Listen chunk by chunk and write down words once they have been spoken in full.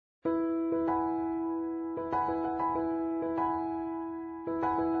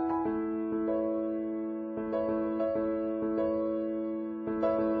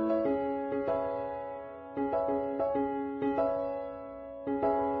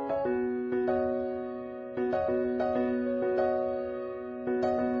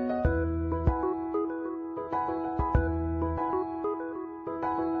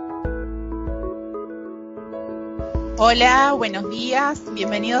Hola, buenos días,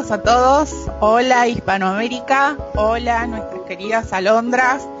 bienvenidos a todos. Hola Hispanoamérica, hola nuestras queridas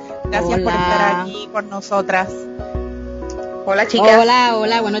alondras. Gracias por estar aquí con nosotras. Hola chicas.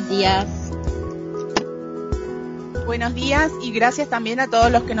 Hola, buenos días. Buenos días y gracias también a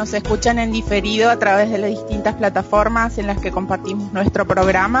todos los que nos escuchan en diferido a través de las distintas plataformas en las que compartimos nuestro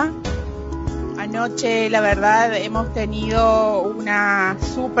programa. Anoche, la verdad, hemos tenido una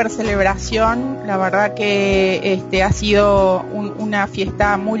súper celebración. La verdad que ha sido una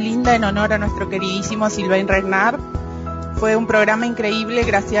fiesta muy linda en honor a nuestro queridísimo Sylvain Renard. Fue un programa increíble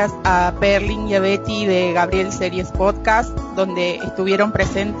gracias a Perlin y a Betty de Gabriel Series Podcast, donde estuvieron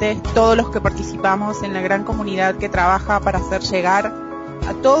presentes todos los que participamos en la gran comunidad que trabaja para hacer llegar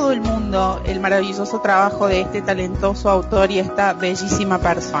a todo el mundo el maravilloso trabajo de este talentoso autor y esta bellísima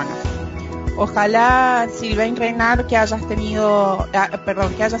persona. Ojalá, Sylvain Renard, que hayas sentido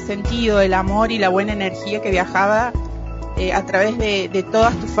el amor y la buena energía que viajaba a través de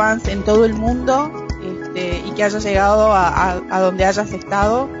todas tus fans en todo el mundo, y que hayas llegado a donde hayas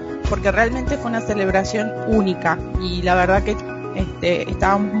estado, porque realmente fue una celebración única y la verdad que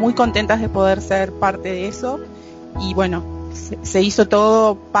estábamos muy contentas de poder ser parte de eso y bueno, se hizo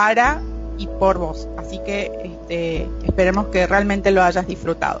todo para y por vos, así que esperemos que realmente lo hayas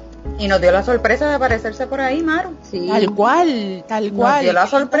disfrutado. Y nos dio la sorpresa de aparecerse por ahí, Maru. Sí. Tal cual. Nos dio la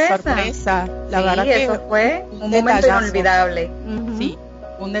sorpresa. La verdad que eso fue un momento inolvidable. Sí,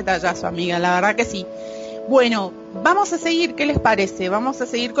 un detallazo, amiga, la verdad que sí. Bueno, vamos a seguir, ¿qué les parece? Vamos a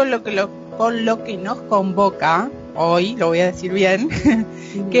seguir con lo que nos convoca hoy, lo voy a decir bien,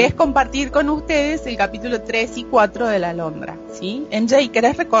 que es compartir con ustedes el capítulo 3 y 4 de La Alondra, ¿sí? MJ,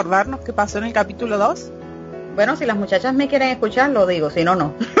 ¿querés recordarnos qué pasó en el capítulo 2? Bueno, si las muchachas me quieren escuchar, lo digo, si no,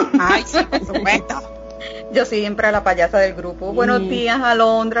 no. Ay, sí, por supuesto. Yo siempre a la payasa del grupo. Buenos días,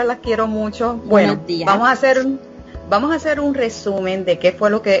 Alondra, las quiero mucho. Bueno, buenos días. Vamos a hacer un resumen de qué fue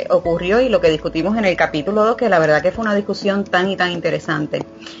lo que ocurrió y lo que discutimos en el capítulo 2, que la verdad que fue una discusión tan y tan interesante.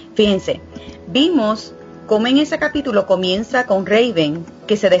 Fíjense, vimos cómo en ese capítulo comienza con Raven,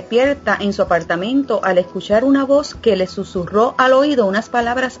 que se despierta en su apartamento al escuchar una voz que le susurró al oído unas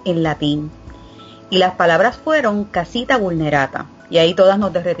palabras en latín. Y las palabras fueron casita vulnerata. Y ahí todas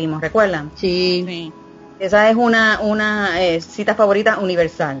nos derretimos, ¿recuerdan? Sí. Esa es una cita favorita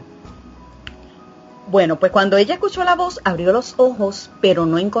universal. Bueno, pues cuando ella escuchó la voz, abrió los ojos, pero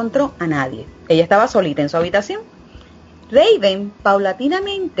no encontró a nadie. Ella estaba solita en su habitación. Raven,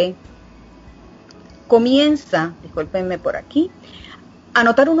 paulatinamente, comienza, discúlpenme por aquí, a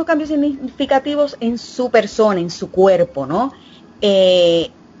notar unos cambios significativos en su persona, en su cuerpo, ¿no?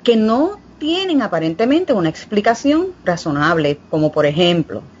 Que no tienen aparentemente una explicación razonable, como por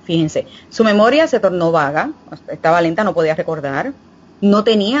ejemplo, fíjense, su memoria se tornó vaga, estaba lenta, no podía recordar, no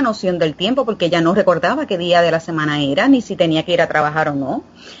tenía noción del tiempo porque ella no recordaba qué día de la semana era, ni si tenía que ir a trabajar o no.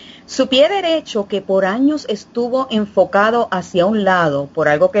 Su pie derecho, que por años estuvo enfocado hacia un lado por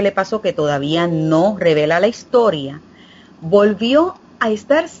algo que le pasó que todavía no revela la historia, volvió a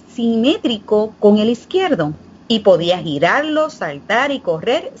estar simétrico con el izquierdo. Y podía girarlo, saltar y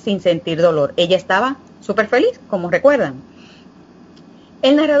correr sin sentir dolor. Ella estaba súper feliz, como recuerdan.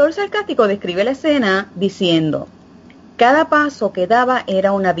 El narrador sarcástico describe la escena diciendo: cada paso que daba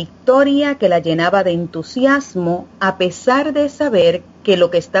era una victoria que la llenaba de entusiasmo, a pesar de saber que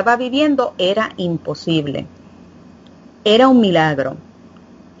lo que estaba viviendo era imposible. Era un milagro.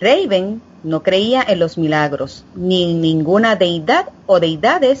 Raven no creía en los milagros, ni en ninguna deidad o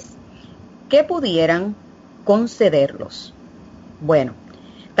deidades que pudieran concederlos. Bueno,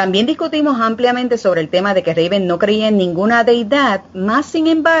 también discutimos ampliamente sobre el tema de que Raven no creía en ninguna deidad, más sin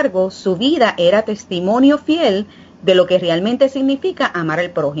embargo, su vida era testimonio fiel de lo que realmente significa amar al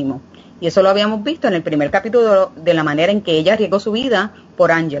prójimo. Y eso lo habíamos visto en el primer capítulo de la manera en que ella arriesgó su vida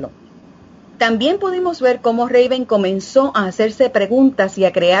por Angelo. También pudimos ver cómo Raven comenzó a hacerse preguntas y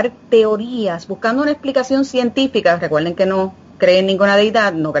a crear teorías, buscando una explicación científica. Recuerden que no cree en ninguna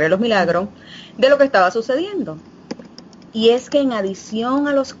deidad, no cree en los milagros, de lo que estaba sucediendo. Y es que en adición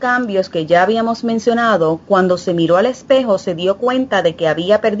a los cambios que ya habíamos mencionado, cuando se miró al espejo se dio cuenta de que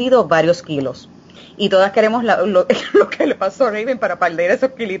había perdido varios kilos. Y todas queremos lo que le pasó a Raven para perder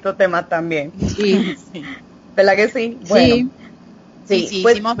esos kilitos de más también. Sí. ¿Verdad que sí? Bueno, sí,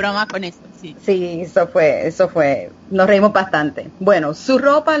 pues, hicimos broma con eso. Sí, eso fue, nos reímos bastante. Bueno, su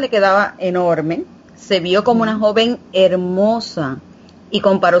ropa le quedaba enorme, se vio como una joven hermosa y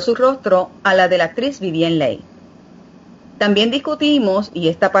comparó su rostro a la de la actriz Vivien Leigh. También discutimos, y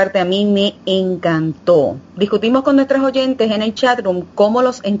esta parte a mí me encantó, discutimos con nuestros oyentes en el chatroom cómo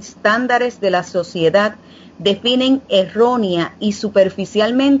los estándares de la sociedad definen errónea y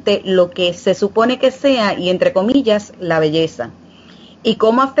superficialmente lo que se supone que sea, y entre comillas, la belleza, y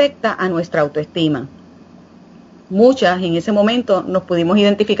cómo afecta a nuestra autoestima. Muchas en ese momento nos pudimos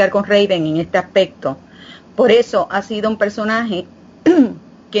identificar con Raven en este aspecto. Por eso ha sido un personaje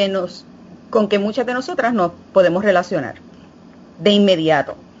con que muchas de nosotras nos podemos relacionar de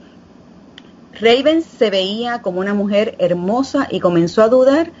inmediato. Raven se veía como una mujer hermosa y comenzó a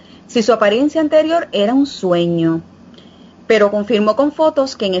dudar si su apariencia anterior era un sueño, pero confirmó con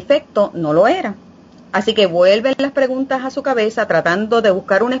fotos que en efecto no lo era. Así que vuelven las preguntas a su cabeza tratando de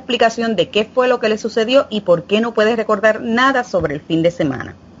buscar una explicación de qué fue lo que le sucedió y por qué no puede recordar nada sobre el fin de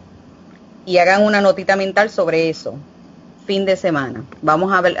semana. Y hagan una notita mental sobre eso, fin de semana.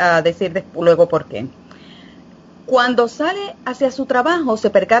 Vamos a decir luego por qué. Cuando sale hacia su trabajo, se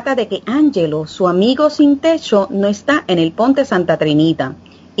percata de que Angelo, su amigo sin techo, no está en el Ponte Santa Trinita.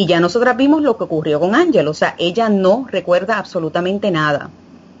 Y ya nosotras vimos lo que ocurrió con Angelo, o sea, ella no recuerda absolutamente nada.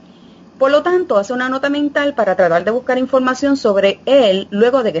 Por lo tanto, hace una nota mental para tratar de buscar información sobre él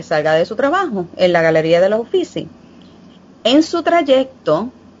luego de que salga de su trabajo en la galería de los Uffizi. En su trayecto,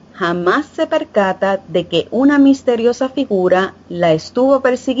 jamás se percata de que una misteriosa figura la estuvo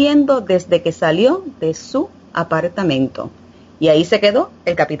persiguiendo desde que salió de su apartamento. Y ahí se quedó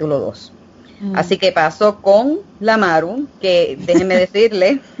el capítulo 2. Así que pasó con la Maru, que déjenme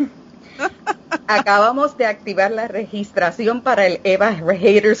decirle, acabamos de activar la registración para el Eva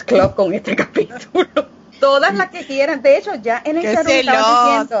Haters Club con este capítulo. Todas las que quieran, de hecho ya en el ¡Qué chat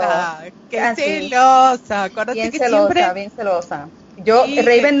celosa! ¡Qué celosa! Acuérdate bien que celosa, siempre... bien celosa. Yo, Sí,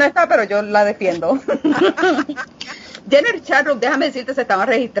 Raven no está, pero yo la defiendo. Ya en el chatroom, déjame decirte, se estaban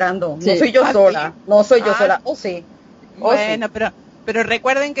registrando. Sí. No soy yo sola. ¿Sí? No soy yo sola. Oh, sí. Bueno, sí. pero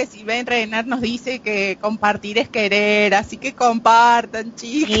recuerden que si ven Renar nos dice que compartir es querer, así que compartan,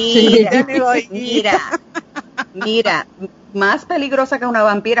 chicos. Mira, más peligrosa que una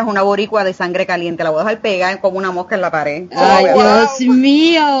vampira es una boricua de sangre caliente. La voy a dejar pegar como una mosca en la pared. ¡Ay, Dios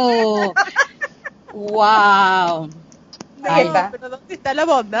mío! ¡Wow! No, pero ¿dónde está la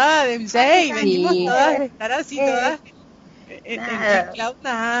bondad de MJ? Venimos todas a estar así, todas en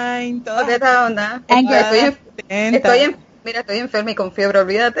Cloud9, todas. ¿Dónde está la onda? Estoy enferma y con fiebre,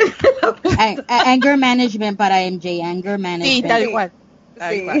 olvídate. Anger management para MJ, anger management. Sí, tal cual.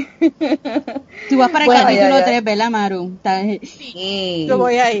 Tú vas para el capítulo 3, ¿verdad, Maru? Sí, yo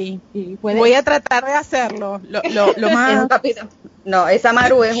voy ahí. Voy a tratar de hacerlo. Lo más... No, esa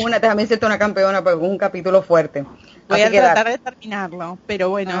Maru es déjame decirte, una campeona, porque es un capítulo fuerte. Voy a tratar de terminarlo, pero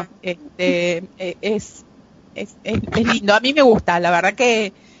bueno, es lindo. A mí me gusta, la verdad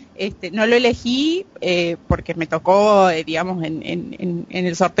que no lo elegí porque me tocó, digamos, en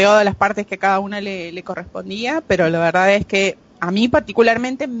el sorteo de las partes que cada una le correspondía, pero la verdad es que a mí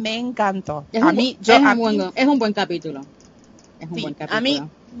particularmente me encantó. Es un buen capítulo. A mí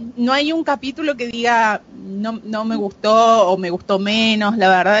no hay un capítulo que diga no me gustó o me gustó menos. La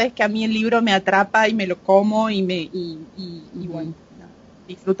verdad es que a mí el libro me atrapa y me lo como y bueno,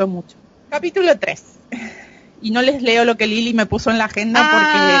 disfruto mucho. Capítulo 3. Y no les leo lo que Lili me puso en la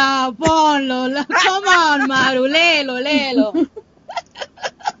agenda porque... ponlo, come on, Maru, léelo.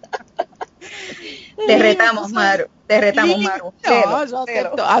 Te retamos, Maru. Lili, Maru. No, yo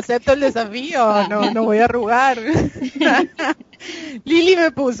acepto el desafío, no voy a arrugar. Lili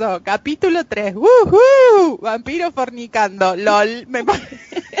me puso, capítulo 3, vampiro fornicando, lol,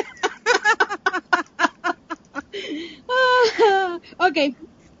 Ok.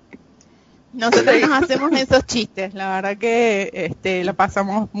 Nosotros nos hacemos esos chistes, la verdad que la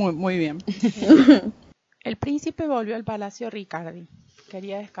pasamos muy, muy bien. El príncipe volvió al palacio Riccardi.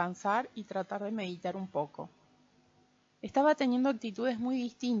 Quería descansar y tratar de meditar un poco. Estaba teniendo actitudes muy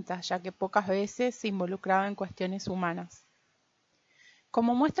distintas, ya que pocas veces se involucraba en cuestiones humanas.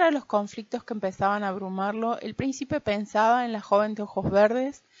 Como muestra de los conflictos que empezaban a abrumarlo, el príncipe pensaba en la joven de ojos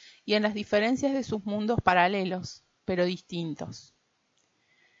verdes y en las diferencias de sus mundos paralelos, pero distintos.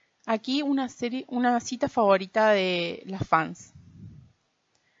 Aquí una cita favorita de las fans.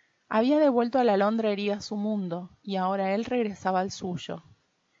 Había devuelto a la alondra herida a su mundo, y ahora él regresaba al suyo.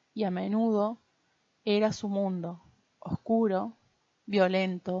 Y a menudo era su mundo, oscuro,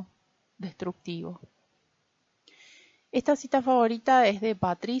 violento, destructivo. Esta cita favorita es de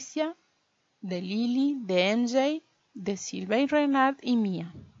Patricia, de Lili, de MJ, de Sylvain Renard y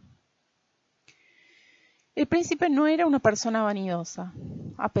mía. El príncipe no era una persona vanidosa,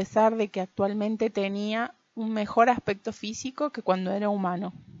 a pesar de que actualmente tenía un mejor aspecto físico que cuando era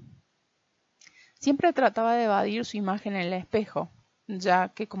humano. siempre trataba de evadir su imagen en el espejo, ya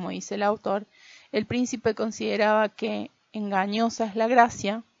que, como dice el autor, el príncipe consideraba que engañosa es la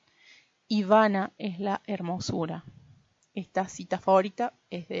gracia y vana es la hermosura. Esta cita favorita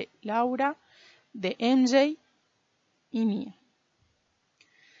es de Laura, de MJ y mía.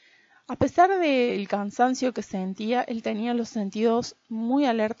 A pesar del cansancio que sentía, él tenía los sentidos muy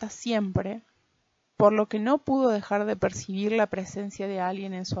alertas siempre, por lo que no pudo dejar de percibir la presencia de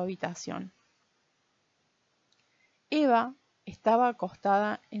alguien en su habitación. Eva estaba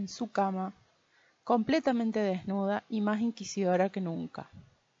acostada en su cama, completamente desnuda y más inquisidora que nunca.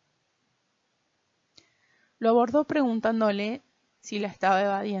 Lo abordó preguntándole si la estaba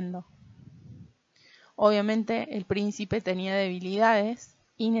evadiendo. Obviamente el príncipe tenía debilidades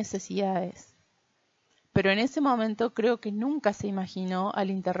y necesidades, pero en ese momento creo que nunca se imaginó al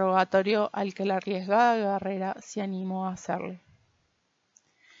interrogatorio al que la arriesgada guerrera se animó a hacerle.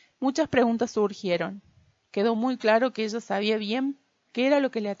 Muchas preguntas surgieron. Quedó muy claro que ella sabía bien qué era lo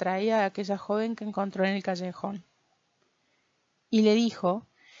que le atraía a aquella joven que encontró en el callejón. Y le dijo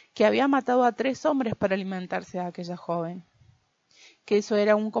que había matado a 3 hombres para alimentarse de aquella joven, que eso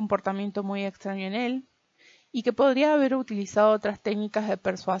era un comportamiento muy extraño en él, y que podría haber utilizado otras técnicas de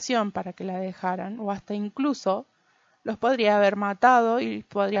persuasión para que la dejaran, o hasta incluso los podría haber matado y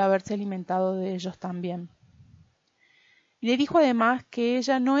podría haberse alimentado de ellos también. Y le dijo además que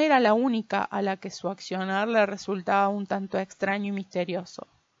ella no era la única a la que su accionar le resultaba un tanto extraño y misterioso,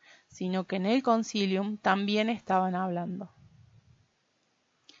 sino que en el concilium también estaban hablando.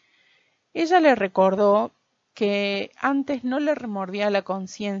 Ella le recordó que antes no le remordía la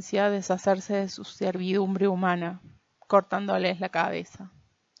conciencia deshacerse de su servidumbre humana, cortándoles la cabeza,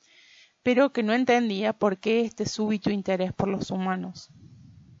 pero que no entendía por qué este súbito interés por los humanos.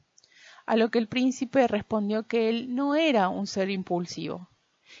 A lo que el príncipe respondió que él no era un ser impulsivo,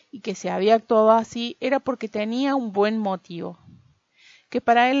 y que si había actuado así era porque tenía un buen motivo, que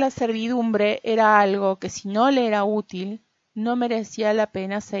para él la servidumbre era algo que si no le era útil, no merecía la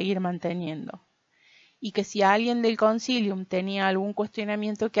pena seguir manteniendo, y que si alguien del concilium tenía algún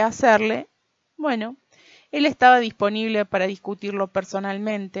cuestionamiento que hacerle, bueno, él estaba disponible para discutirlo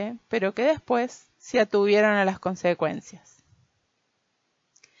personalmente, pero que después se atuvieran a las consecuencias.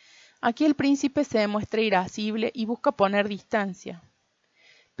 Aquí el príncipe se demuestra irascible y busca poner distancia,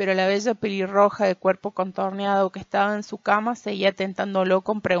 pero la bella pelirroja de cuerpo contorneado que estaba en su cama seguía tentándolo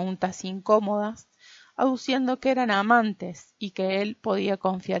con preguntas incómodas, aduciendo que eran amantes y que él podía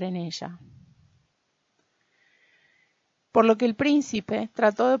confiar en ella. Por lo que el príncipe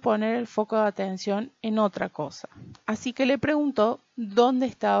trató de poner el foco de atención en otra cosa, así que le preguntó dónde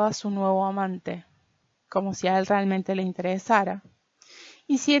estaba su nuevo amante, como si a él realmente le interesara,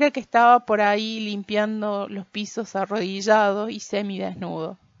 y si era que estaba por ahí limpiando los pisos arrodillado y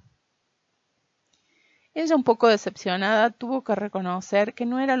semidesnudo. Ella, un poco decepcionada, tuvo que reconocer que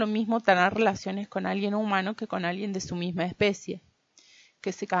no era lo mismo tener relaciones con alguien humano que con alguien de su misma especie,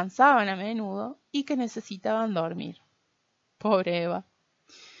 que se cansaban a menudo y que necesitaban dormir. Pobre Eva.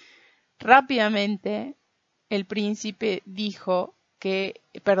 Rápidamente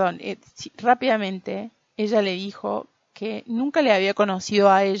rápidamente ella le dijo que nunca le había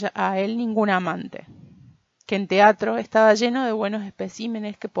conocido a él ningún amante, que en teatro estaba lleno de buenos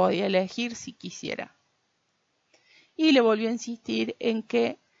especímenes que podía elegir si quisiera. Y le volvió a insistir en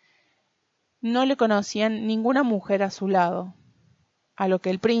que no le conocían ninguna mujer a su lado, a lo que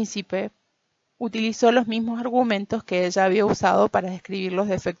el príncipe utilizó los mismos argumentos que ella había usado para describir los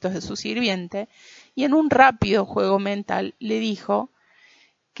defectos de su sirviente, y en un rápido juego mental le dijo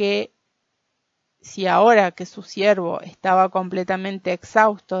que si ahora que su siervo estaba completamente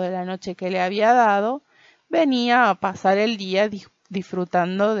exhausto de la noche que le había dado, venía a pasar el día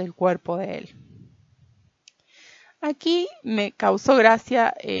disfrutando del cuerpo de él. Aquí me causó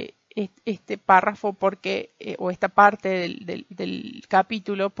gracia este párrafo o esta parte del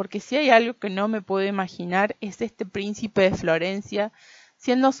capítulo, porque si hay algo que no me puedo imaginar es este príncipe de Florencia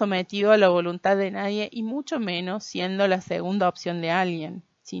siendo sometido a la voluntad de nadie y mucho menos siendo la segunda opción de alguien,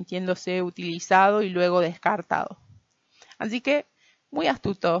 sintiéndose utilizado y luego descartado. Así que muy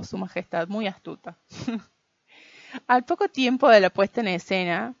astuto, Su Majestad, muy astuta. Al poco tiempo de la puesta en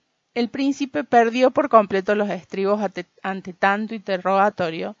escena, el príncipe perdió por completo los estribos ante tanto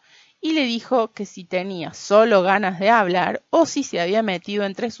interrogatorio y le dijo que si tenía solo ganas de hablar o si se había metido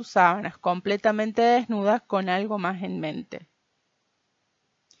entre sus sábanas completamente desnudas con algo más en mente.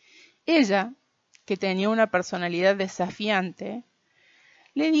 Ella, que tenía una personalidad desafiante,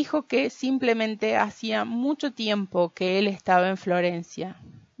 le dijo que simplemente hacía mucho tiempo que él estaba en Florencia,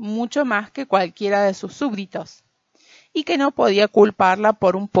 mucho más que cualquiera de sus súbditos, y que no podía culparla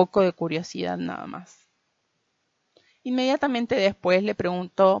por un poco de curiosidad nada más. Inmediatamente después le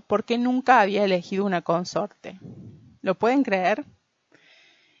preguntó por qué nunca había elegido una consorte. ¿Lo pueden creer?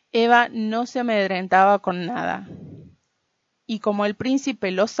 Eva no se amedrentaba con nada, y como el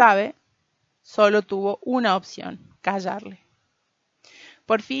príncipe lo sabe, solo tuvo una opción: callarle.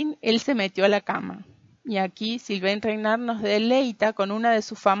 Por fin él se metió a la cama, y aquí Sylvain Reynard nos deleita con una de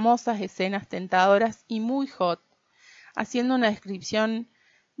sus famosas escenas tentadoras y muy hot, haciendo una descripción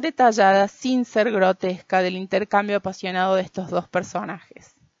detallada sin ser grotesca del intercambio apasionado de estos dos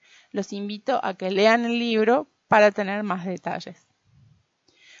personajes. Los invito a que lean el libro para tener más detalles.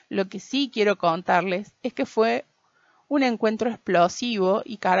 Lo que sí quiero contarles es que fue un encuentro explosivo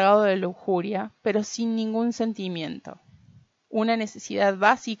y cargado de lujuria, pero sin ningún sentimiento. Una necesidad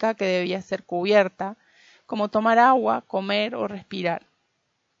básica que debía ser cubierta, como tomar agua, comer o respirar.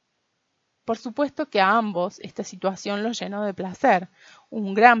 Por supuesto que a ambos esta situación los llenó de placer,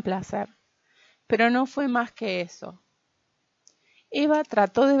 un gran placer, pero no fue más que eso. Eva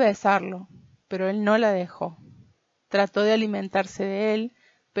trató de besarlo, pero él no la dejó. Trató de alimentarse de él,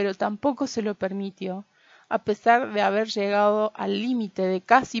 pero tampoco se lo permitió, a pesar de haber llegado al límite de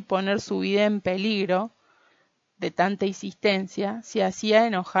casi poner su vida en peligro. De tanta insistencia, se hacía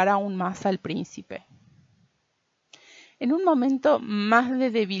enojar aún más al príncipe. En un momento más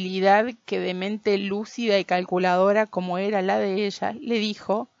de debilidad que de mente lúcida y calculadora como era la de ella, le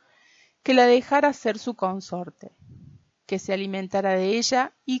dijo que la dejara ser su consorte, que se alimentara de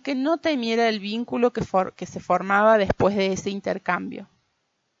ella y que no temiera el vínculo que se formaba después de ese intercambio,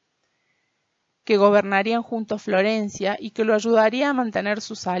 que gobernarían juntos Florencia y que lo ayudaría a mantener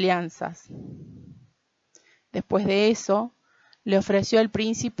sus alianzas. Después de eso, le ofreció al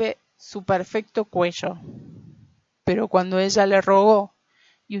príncipe su perfecto cuello, pero cuando ella le rogó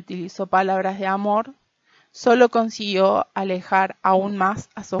y utilizó palabras de amor, solo consiguió alejar aún más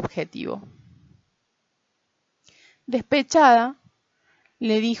a su objetivo. Despechada,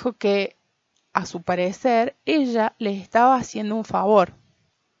 le dijo que, a su parecer, ella le estaba haciendo un favor,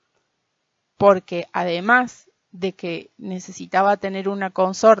 porque además de que necesitaba tener una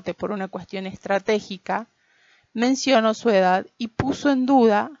consorte por una cuestión estratégica, mencionó su edad y puso en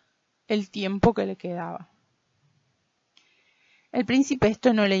duda el tiempo que le quedaba. El príncipe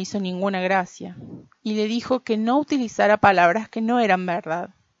esto no le hizo ninguna gracia, y le dijo que no utilizara palabras que no eran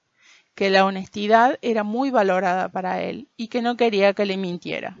verdad, que la honestidad era muy valorada para él y que no quería que le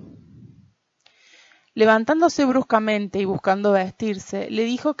mintiera. Levantándose bruscamente y buscando vestirse, le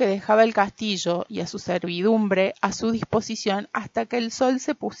dijo que dejaba el castillo y a su servidumbre a su disposición hasta que el sol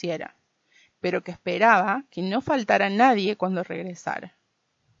se pusiera, pero que esperaba que no faltara nadie cuando regresara.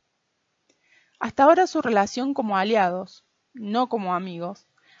 Hasta ahora su relación como aliados, no como amigos,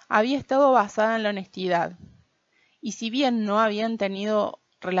 había estado basada en la honestidad, y si bien no habían tenido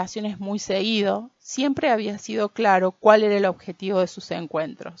relaciones muy seguido, siempre había sido claro cuál era el objetivo de sus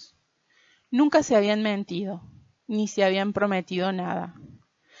encuentros. Nunca se habían mentido, ni se habían prometido nada.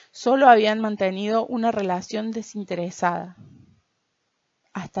 Solo habían mantenido una relación desinteresada,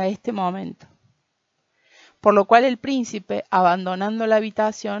 hasta este momento. Por lo cual el príncipe, abandonando la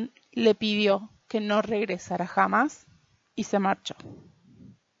habitación, le pidió que no regresara jamás y se marchó.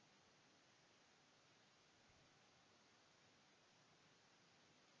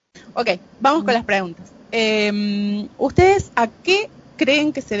 Ok, vamos con las preguntas. ¿Ustedes a qué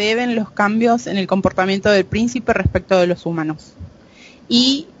creen que se deben los cambios en el comportamiento del príncipe respecto de los humanos?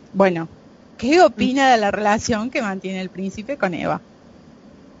 Y, bueno, ¿qué opina de la relación que mantiene el príncipe con Eva?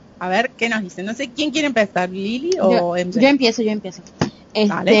 A ver, ¿qué nos dicen? No sé, ¿quién quiere empezar? ¿Lili o MJ? Yo empiezo.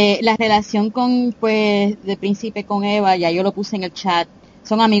 Vale. La relación con, pues, de príncipe con Eva, ya yo lo puse en el chat,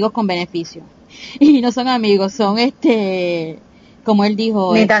 son amigos con beneficio. Y no son amigos, son como él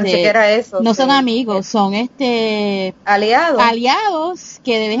dijo, Ni tan siquiera eso. no sí. son amigos, son Aliados. aliados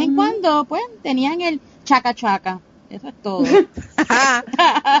que de vez en cuando, pues, tenían el chaca chaca. Eso es todo.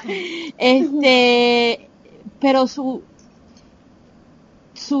 Pero su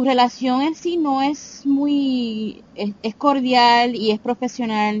relación en sí no es muy, es cordial y es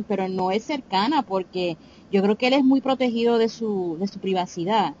profesional, pero no es cercana, porque yo creo que él es muy protegido de su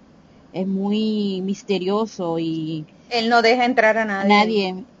privacidad. Es muy misterioso y Él no deja entrar a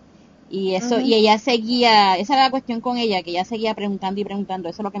nadie. Y eso, y ella seguía, esa era la cuestión con ella, que ella seguía preguntando y preguntando,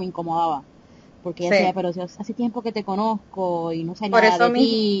 eso es lo que me incomodaba. Porque ella decía, pero hace tiempo que te conozco y no sé nada de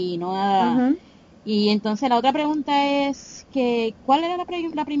ti, no nada. Y entonces la otra pregunta es que, ¿cuál era la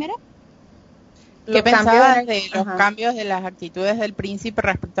primera? ¿Qué pensabas de los cambios de las actitudes del príncipe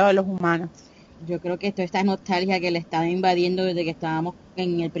respecto a los humanos? Yo creo que esta nostalgia que le estaba invadiendo desde que estábamos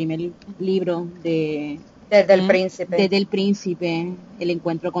en el primer libro de Desde el príncipe. Desde el príncipe, el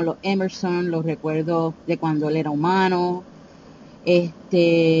encuentro con los Emerson, los recuerdos de cuando él era humano,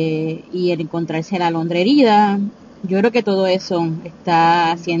 y el encontrarse en la Londra herida. Yo creo que todo eso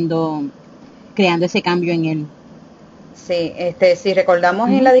está creando ese cambio en él. Sí, si recordamos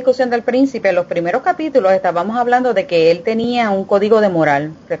en la discusión del príncipe, en los primeros capítulos estábamos hablando de que él tenía un código de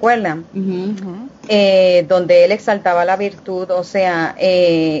moral, ¿recuerdan? Donde él exaltaba la virtud, o sea,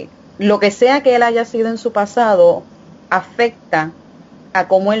 lo que sea que él haya sido en su pasado afecta a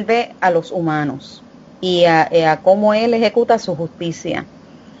cómo él ve a los humanos y a cómo él ejecuta su justicia.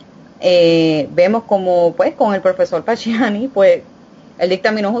 Vemos como, pues, con el profesor Pacciani, pues, él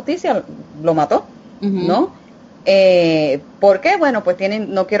dictaminó justicia, lo mató, ¿no? ¿Por qué? Bueno, pues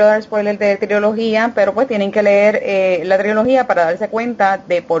no quiero dar spoiler de trilogía, pero pues tienen que leer la trilogía para darse cuenta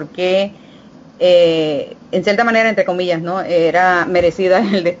de por qué, en cierta manera, entre comillas, ¿no? Era merecida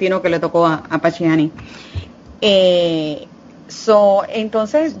el destino que le tocó a Pacciani.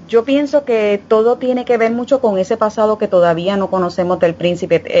 Entonces, yo pienso que todo tiene que ver mucho con ese pasado que todavía no conocemos del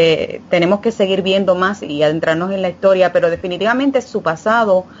príncipe. Tenemos que seguir viendo más y adentrarnos en la historia, pero definitivamente su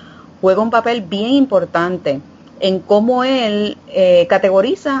pasado juega un papel bien importante en cómo él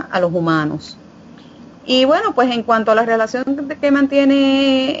categoriza a los humanos. Y bueno, pues en cuanto a la relación que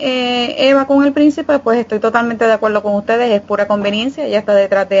mantiene Eva con el príncipe, pues estoy totalmente de acuerdo con ustedes, es pura conveniencia, ella está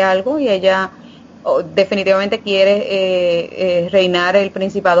detrás de algo y ella definitivamente quiere reinar el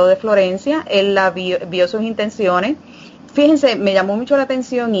Principado de Florencia. Él vio sus intenciones. Fíjense, me llamó mucho la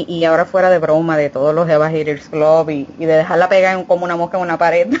atención y ahora fuera de broma de todos los Eva Haters Club y de dejarla pegar como una mosca en una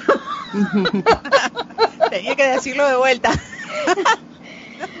pared. Tenía que decirlo de vuelta.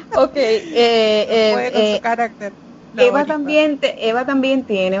 Ok. Puede con su carácter. Eva también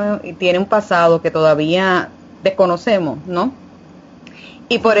tiene un pasado que todavía desconocemos, ¿no?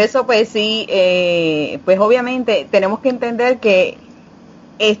 Y por eso, pues sí, pues obviamente tenemos que entender que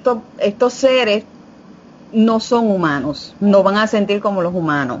estos seres no son humanos, no van a sentir como los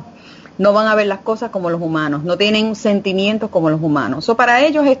humanos, no van a ver las cosas como los humanos, no tienen sentimientos como los humanos. O para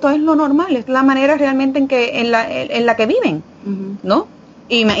ellos esto es lo normal, es la manera realmente en la que viven, ¿no?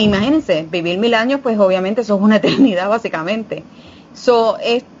 Imagínense, vivir 1000 años, pues obviamente eso es una eternidad básicamente.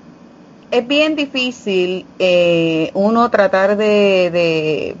 Es bien difícil uno tratar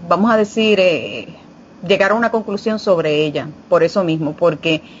de vamos a decir, llegar a una conclusión sobre ella, por eso mismo,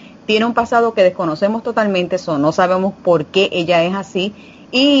 porque tiene un pasado que desconocemos totalmente, no sabemos por qué ella es así,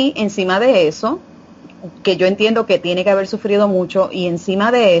 y encima de eso, que yo entiendo que tiene que haber sufrido mucho, y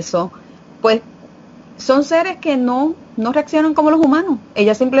encima de eso, pues son seres que no reaccionan como los humanos.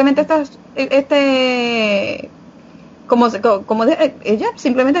 Ella simplemente está, ella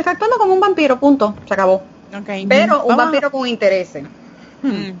simplemente está actuando como un vampiro, punto, se acabó. Okay. Pero un vampiro con intereses.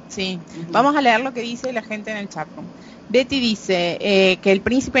 Sí, vamos a leer lo que dice la gente en el chat. Betty dice que el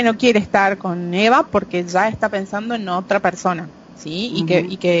príncipe no quiere estar con Eva porque ya está pensando en otra persona, ¿sí?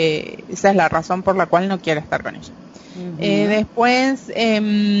 Y que esa es la razón por la cual no quiere estar con ella. Después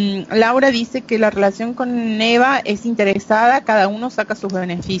Laura dice que la relación con Eva es interesada, cada uno saca sus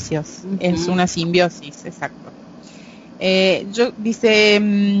beneficios, es una simbiosis, exacto. Dice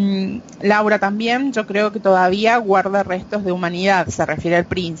Laura también, yo creo que todavía guarda restos de humanidad, se refiere al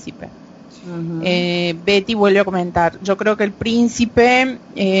príncipe. Betty vuelve a comentar, yo creo que el príncipe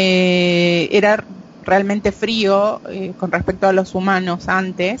era realmente frío con respecto a los humanos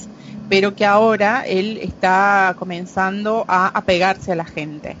antes, pero que ahora él está comenzando a apegarse a la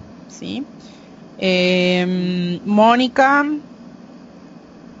gente, ¿sí? Mónica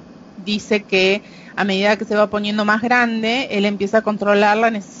dice que a medida que se va poniendo más grande, él empieza a controlar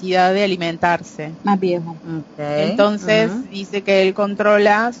la necesidad de alimentarse. Más viejo. Okay. Entonces dice que él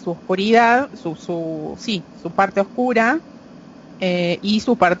controla su oscuridad, su parte oscura y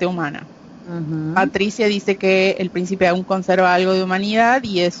su parte humana. Patricia dice que el príncipe aún conserva algo de humanidad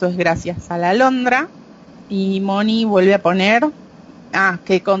y eso es gracias a la alondra. Y Moni vuelve a poner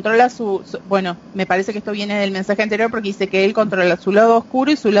que controla bueno, me parece que esto viene del mensaje anterior porque dice que él controla su lado oscuro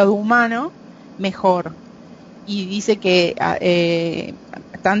y su lado humano mejor, y dice que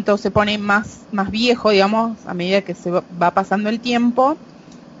tanto se pone más viejo, digamos, a medida que se va pasando el tiempo,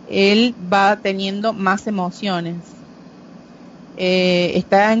 él va teniendo más emociones,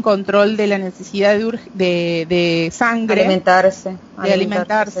 está en control de la necesidad de sangre,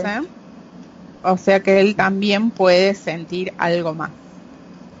 alimentarse, o sea que él también puede sentir algo más.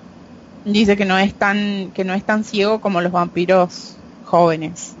 Dice que no es tan ciego como los vampiros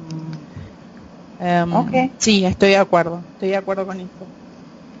jóvenes. Okay. Sí, estoy de acuerdo con esto.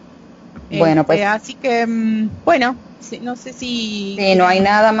 Bueno, pues así que bueno, Sí, no sé si... Si no hay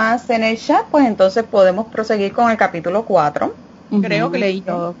nada más en el chat, pues entonces podemos proseguir con el capítulo 4. Creo que leí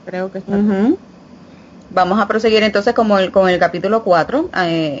todo, creo que está todo. Vamos a proseguir entonces con el capítulo 4.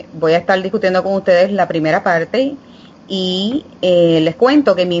 Voy a estar discutiendo con ustedes la primera parte y les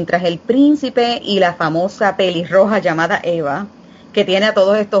cuento que mientras el príncipe y la famosa pelirroja llamada Eva, que tiene a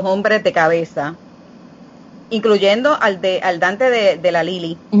todos estos hombres de cabeza, incluyendo al Dante de la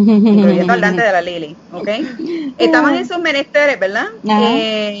Lily, ¿ok? Estaban en sus menesteres, ¿verdad?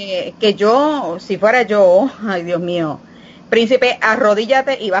 Que yo, si fuera yo, ay Dios mío, príncipe,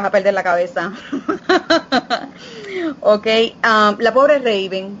 arrodíllate y vas a perder la cabeza. Ok, la pobre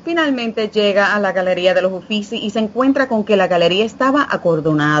Raven finalmente llega a la galería de los Uffizi y se encuentra con que la galería estaba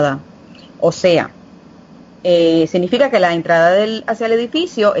acordonada. O sea, significa que la entrada hacia el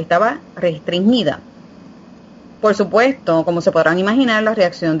edificio estaba restringida. Por supuesto, como se podrán imaginar, la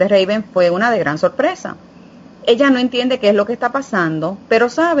reacción de Raven fue una de gran sorpresa. Ella no entiende qué es lo que está pasando, pero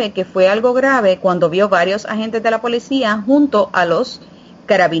sabe que fue algo grave cuando vio varios agentes de la policía junto a los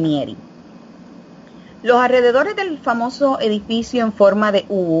carabinieri. Los alrededores del famoso edificio en forma de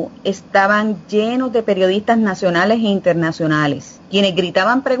U estaban llenos de periodistas nacionales e internacionales, quienes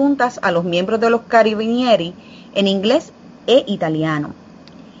gritaban preguntas a los miembros de los carabinieri en inglés e italiano.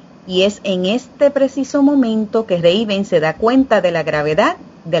 Y es en este preciso momento que Raven se da cuenta de la gravedad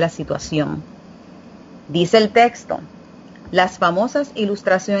de la situación. Dice el texto: las famosas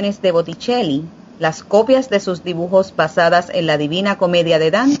ilustraciones de Botticelli, las copias de sus dibujos basadas en la Divina Comedia de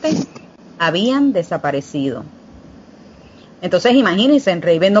Dante, habían desaparecido. Entonces imagínense,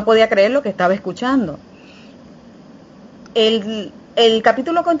 Raven no podía creer lo que estaba escuchando. El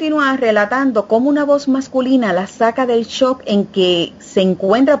capítulo continúa relatando cómo una voz masculina la saca del shock en que se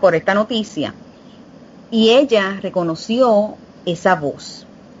encuentra por esta noticia. Y ella reconoció esa voz.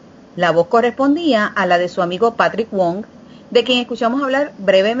 La voz correspondía a la de su amigo Patrick Wong, de quien escuchamos hablar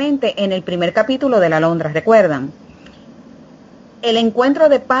brevemente en el primer capítulo de La Alondra, ¿recuerdan? El encuentro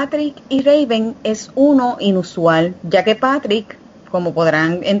de Patrick y Raven es uno inusual, ya que Patrick, como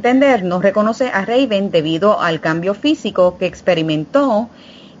podrán entender, no reconoce a Raven debido al cambio físico que experimentó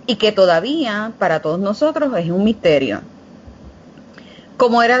y que todavía para todos nosotros es un misterio.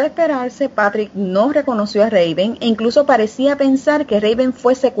 Como era de esperarse, Patrick no reconoció a Raven e incluso parecía pensar que Raven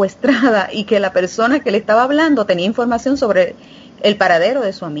fue secuestrada y que la persona que le estaba hablando tenía información sobre el paradero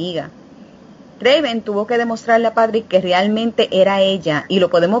de su amiga. Raven tuvo que demostrarle a Patrick que realmente era ella, y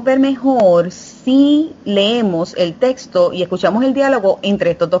lo podemos ver mejor si leemos el texto y escuchamos el diálogo entre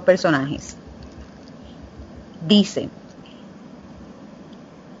estos dos personajes. Dice: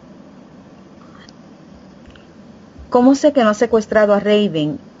 ¿cómo sé que no has secuestrado a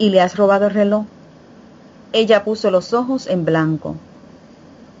Raven y le has robado el reloj? Ella puso los ojos en blanco.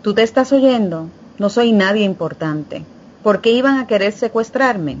 ¿Tú te estás oyendo? No soy nadie importante. ¿Por qué iban a querer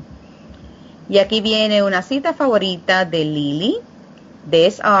secuestrarme? Y aquí viene una cita favorita de Lily, de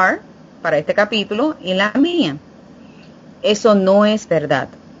SR, para este capítulo, y la mía. Eso no es verdad,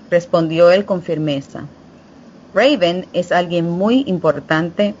 respondió él con firmeza. Raven es alguien muy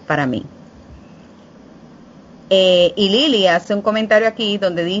importante para mí. Y Lily hace un comentario aquí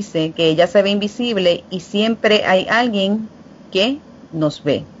donde dice que ella se ve invisible y siempre hay alguien que nos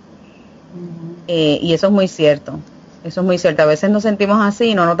ve. Y eso es muy cierto. Eso es muy cierto. A veces nos sentimos así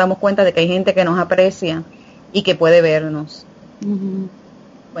y no nos damos cuenta de que hay gente que nos aprecia y que puede vernos.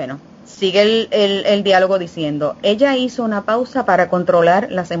 Bueno, sigue el diálogo diciendo: ella hizo una pausa para controlar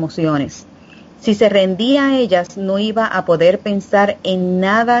las emociones. Si se rendía a ellas, no iba a poder pensar en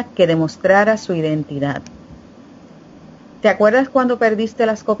nada que demostrara su identidad. ¿Te acuerdas cuando perdiste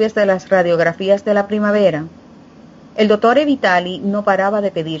las copias de las radiografías de la primavera? El doctor Vitali no paraba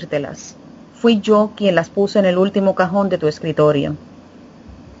de pedírtelas. Fui yo quien las puso en el último cajón de tu escritorio.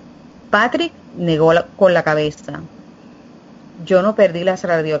 Patrick negó con la cabeza. Yo no perdí las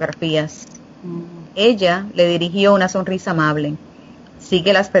radiografías. Ella le dirigió una sonrisa amable. Sí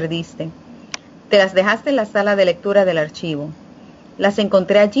que las perdiste. Te las dejaste en la sala de lectura del archivo. Las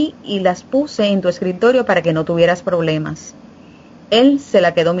encontré allí y las puse en tu escritorio para que no tuvieras problemas. Él se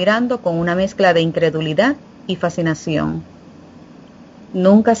la quedó mirando con una mezcla de incredulidad y fascinación.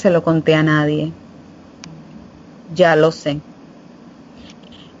 Nunca se lo conté a nadie. Ya lo sé.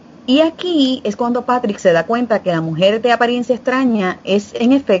 Y aquí es cuando Patrick se da cuenta que la mujer de apariencia extraña es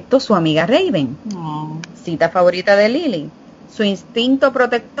en efecto su amiga Raven. Cita favorita de Lily. Su instinto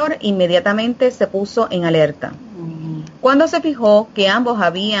protector inmediatamente se puso en alerta. Cuando se fijó que ambos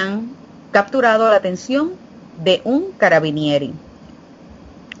habían capturado la atención de un carabinieri.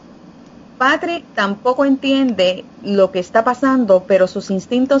 Patrick tampoco entiende lo que está pasando, pero sus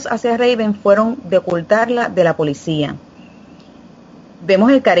instintos hacia Raven fueron de ocultarla de la policía.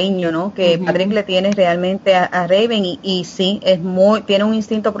 Vemos el cariño, ¿no?, que Patrick le tiene realmente a Raven y sí, tiene un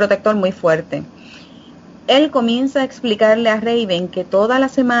instinto protector muy fuerte. Él comienza a explicarle a Raven que toda la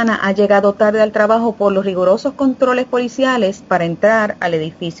semana ha llegado tarde al trabajo por los rigurosos controles policiales para entrar al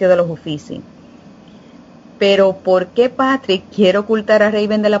edificio de los Uffizi. Pero ¿por qué Patrick quiere ocultar a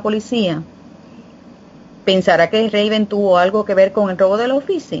Raven de la policía? ¿Pensará que Raven tuvo algo que ver con el robo de los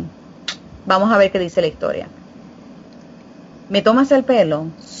Uffizi? Vamos a ver qué dice la historia. ¿Me tomas el pelo?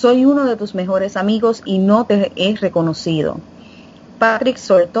 Soy uno de tus mejores amigos y no te he reconocido. Patrick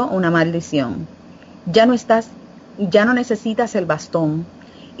soltó una maldición. Ya no necesitas el bastón.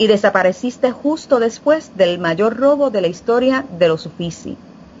 Y desapareciste justo después del mayor robo de la historia de los Uffizi.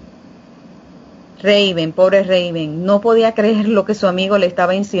 Raven, pobre Raven, no podía creer lo que su amigo le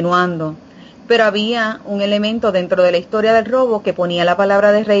estaba insinuando, pero había un elemento dentro de la historia del robo que ponía la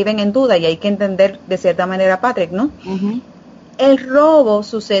palabra de Raven en duda, y hay que entender de cierta manera a Patrick, ¿no? El robo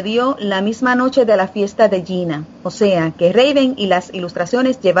sucedió la misma noche de la fiesta de Gina, o sea que Raven y las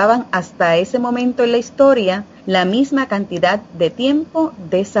ilustraciones llevaban hasta ese momento en la historia la misma cantidad de tiempo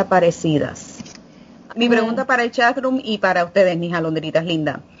desaparecidas. Mi pregunta para el chatroom y para ustedes, mis alondritas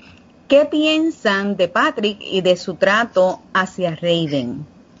lindas. ¿Qué piensan de Patrick y de su trato hacia Raven?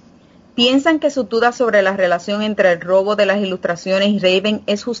 ¿Piensan que su duda sobre la relación entre el robo de las ilustraciones y Raven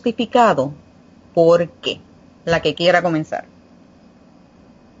es justificado? ¿Por qué? La que quiera comenzar.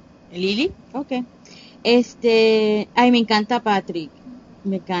 Lili. Ok. Ay, me encanta Patrick.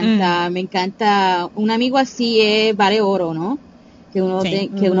 Me encanta. Un amigo así vale oro, ¿no? Que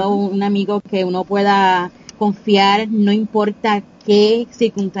un amigo que uno pueda confiar, no importa en qué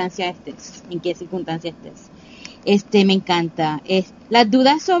circunstancia estés. Me encanta. Las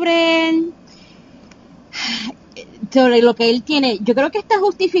dudas sobre lo que él tiene, yo creo que está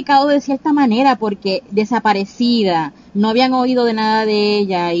justificado de cierta manera, porque desaparecida, no habían oído de nada de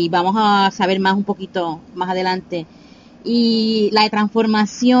ella, y vamos a saber más un poquito más adelante. Y la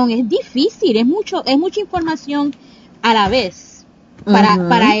transformación es difícil, es mucha información a la vez.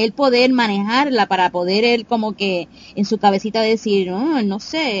 Para él poder manejarla, para poder él como que en su cabecita decir, no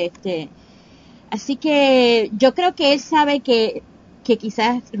sé, así que yo creo que él sabe que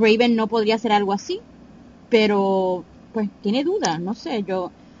quizás Raven no podría hacer algo así, pero pues tiene dudas, no sé,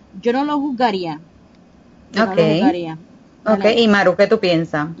 yo no lo juzgaría. Y Maru, ¿qué tú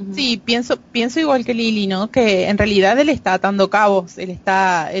piensas? Sí, pienso igual que Lili, ¿no? Que en realidad él está atando cabos, él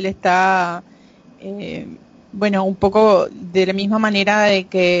está bueno, un poco de la misma manera de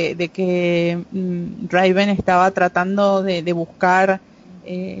que Raven estaba tratando de buscar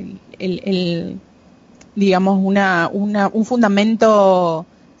digamos un fundamento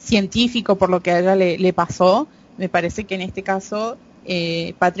científico por lo que a ella le pasó. Me parece que en este caso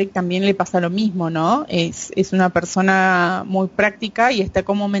Patrick también le pasa lo mismo, ¿no? Es una persona muy práctica y está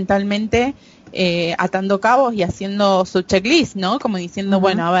como mentalmente atando cabos y haciendo su checklist, ¿no? Como diciendo,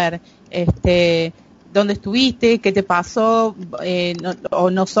 bueno, a ver, ¿dónde estuviste? ¿Qué te pasó?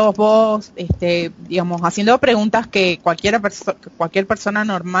 ¿No sos vos? Digamos, haciendo preguntas que cualquier persona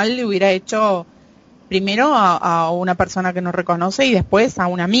normal le hubiera hecho primero a una persona que no reconoce y después a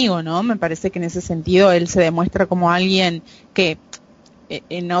un amigo, ¿no? Me parece que en ese sentido él se demuestra como alguien que,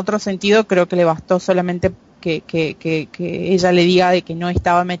 en otro sentido, creo que le bastó solamente que ella le diga de que no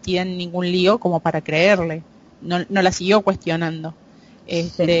estaba metida en ningún lío como para creerle. No la siguió cuestionando.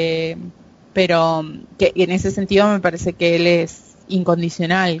 Sí. Pero que en ese sentido me parece que él es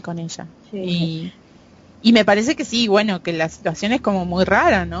incondicional con ella. Sí. Y me parece que sí, bueno, que la situación es como muy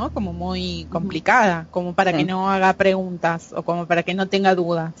rara, ¿no? Como muy complicada, como para que no haga preguntas o como para que no tenga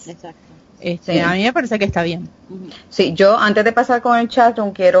dudas. Exacto. A mí me parece que está bien. Sí, yo antes de pasar con el chat,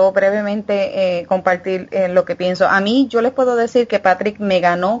 quiero brevemente compartir lo que pienso. A mí, yo les puedo decir que Patrick me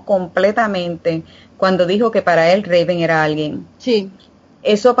ganó completamente cuando dijo que para él Raven era alguien. Sí.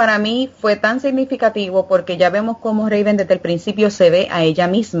 Eso para mí fue tan significativo porque ya vemos cómo Raven desde el principio se ve a ella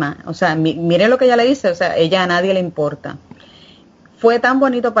misma. O sea, miren lo que ella le dice, o sea, ella a nadie le importa. Fue tan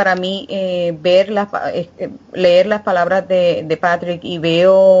bonito para mí leer las palabras de Patrick y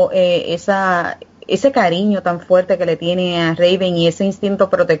veo ese cariño tan fuerte que le tiene a Raven y ese instinto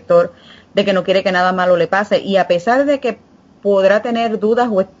protector de que no quiere que nada malo le pase. Y a pesar de que podrá tener dudas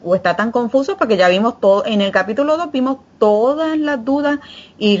o está tan confuso, porque ya vimos todo, en el capítulo 2 vimos todas las dudas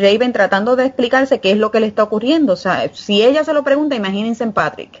y Raven tratando de explicarse qué es lo que le está ocurriendo. O sea, si ella se lo pregunta, imagínense en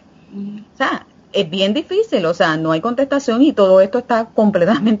Patrick. O sea, es bien difícil, o sea, no hay contestación y todo esto está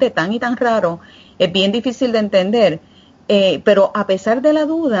completamente tan y tan raro, es bien difícil de entender, pero a pesar de la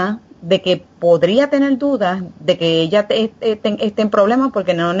duda, de que podría tener dudas de que ella esté en problemas,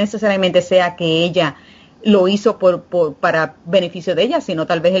 porque no necesariamente sea que ella lo hizo para beneficio de ella, sino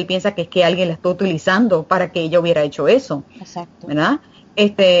tal vez él piensa que es que alguien la está utilizando para que ella hubiera hecho eso. Exacto. ¿Verdad?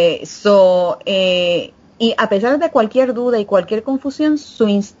 Y a pesar de cualquier duda y cualquier confusión, su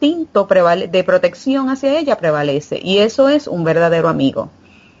instinto de protección hacia ella prevalece, y eso es un verdadero amigo.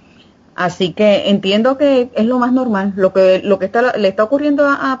 Así que entiendo que es lo más normal, lo que le está ocurriendo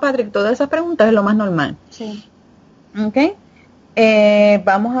a Patrick, todas esas preguntas es lo más normal. Sí. Okay.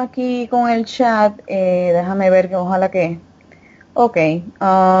 Vamos aquí con el chat, déjame ver que ojalá que... Ok,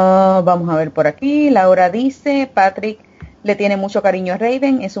 vamos a ver por aquí. Laura dice, Patrick le tiene mucho cariño a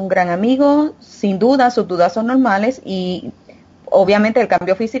Raven, es un gran amigo, sin duda, sus dudas son normales y obviamente el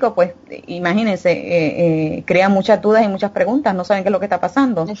cambio físico, pues imagínense, crea muchas dudas y muchas preguntas, no saben qué es lo que está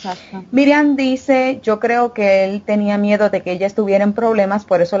pasando. Exacto. Miriam dice, yo creo que él tenía miedo de que ella estuviera en problemas,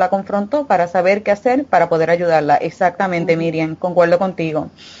 por eso la confrontó, para saber qué hacer, para poder ayudarla. Exactamente, Miriam, concuerdo contigo.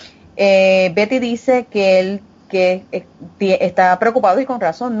 Betty dice que él está preocupado y con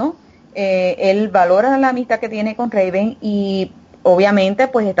razón, ¿no? Él valora la amistad que tiene con Raven y obviamente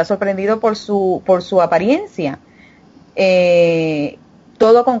pues está sorprendido por su apariencia.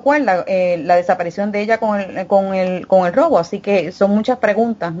 Todo concuerda, la desaparición de ella con el robo, así que son muchas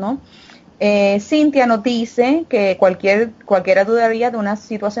preguntas, ¿no? Cintia nos dice que cualquiera dudaría de una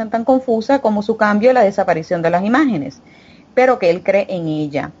situación tan confusa como su cambio y la desaparición de las imágenes, pero que él cree en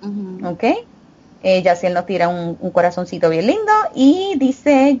ella. ¿Ok? Yaciel nos tira un corazoncito bien lindo y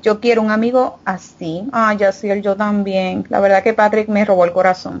dice, yo quiero un amigo así. Yaciel, yo también. La verdad que Patrick me robó el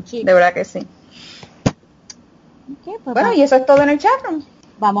corazón. Sí. De verdad que sí. Okay, pues bueno, y eso es todo en el chatroom.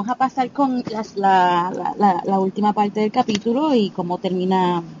 Vamos a pasar con la última parte del capítulo y cómo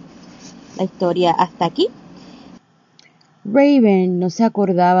termina la historia hasta aquí. Raven no se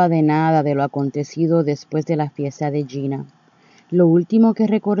acordaba de nada de lo acontecido después de la fiesta de Gina. Lo último que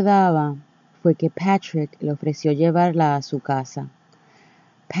recordaba fue que Patrick le ofreció llevarla a su casa.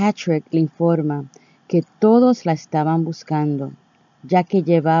 Patrick le informa que todos la estaban buscando, ya que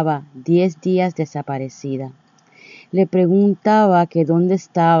llevaba 10 días desaparecida. Le preguntaba que dónde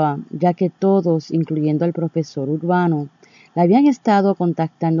estaba, ya que todos, incluyendo al profesor Urbano, la habían estado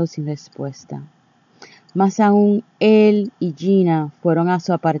contactando sin respuesta. Más aún, él y Gina fueron a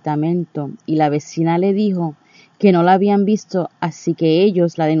su apartamento y la vecina le dijo que no la habían visto, así que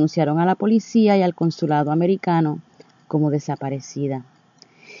ellos la denunciaron a la policía y al consulado americano como desaparecida.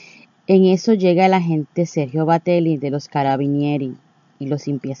 En eso llega el agente Sergio Batelli de los Carabinieri y los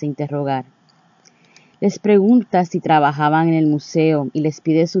empieza a interrogar. Les pregunta si trabajaban en el museo y les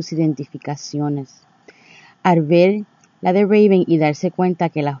pide sus identificaciones. Al ver la de Raven y darse cuenta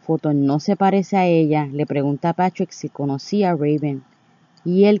que la foto no se parece a ella, le pregunta a Patrick si conocía a Raven,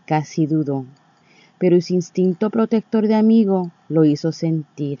 y él casi dudó, pero su instinto protector de amigo lo hizo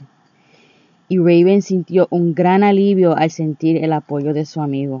sentir. Y Raven sintió un gran alivio al sentir el apoyo de su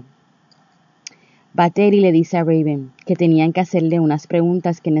amigo. Batelli le dice a Raven que tenían que hacerle unas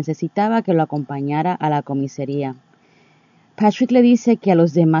preguntas que necesitaba que lo acompañara a la comisaría. Patrick le dice que a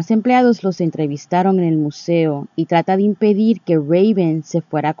los demás empleados los entrevistaron en el museo y trata de impedir que Raven se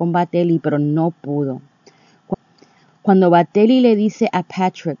fuera con Batelli, pero no pudo. Cuando Batelli le dice a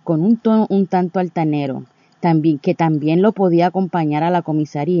Patrick con un tono un tanto altanero que también lo podía acompañar a la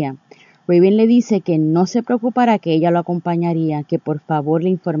comisaría, Raven le dice que no se preocupara, que ella lo acompañaría, que por favor le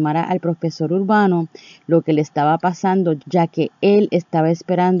informara al profesor Urbano lo que le estaba pasando, ya que él estaba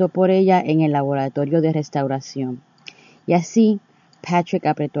esperando por ella en el laboratorio de restauración. Y así, Patrick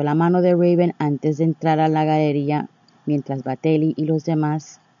apretó la mano de Raven antes de entrar a la galería, mientras Batelli y los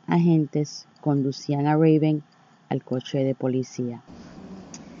demás agentes conducían a Raven al coche de policía.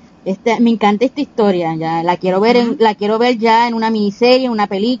 Me encanta esta historia, ya la quiero ver la quiero ver ya en una miniserie, en una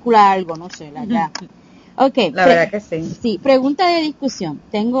película, algo, no sé, ya. Okay, la verdad que sí. Sí, pregunta de discusión.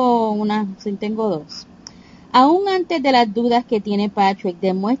 Tengo dos. Aún antes de las dudas que tiene Patrick,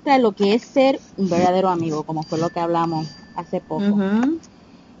 demuestra lo que es ser un verdadero amigo, como fue lo que hablamos hace poco.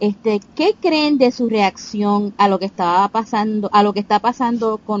 ¿Qué creen de su reacción a lo que está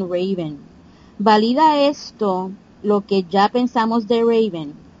pasando con Raven? ¿Valida esto lo que ya pensamos de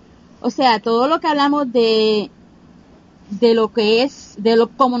Raven? O sea, todo lo que hablamos de lo que es,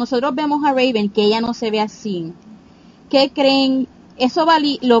 como nosotros vemos a Raven, que ella no se ve así. ¿Qué creen? Eso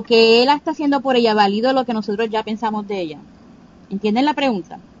lo que él está haciendo por ella, válido lo que nosotros ya pensamos de ella. ¿Entienden la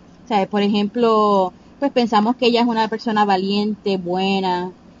pregunta? O sea, por ejemplo, pues pensamos que ella es una persona valiente,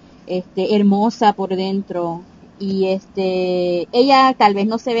 buena, hermosa por dentro, y ella tal vez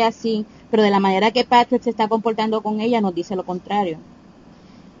no se ve así, pero de la manera que Patrick se está comportando con ella nos dice lo contrario.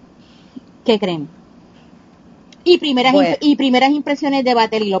 ¿Qué creen? Y primeras impresiones de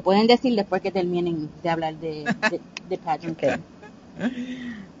Battle, y lo pueden decir después que terminen de hablar de Patrick. Okay.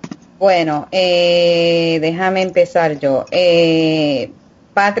 Bueno, déjame empezar yo.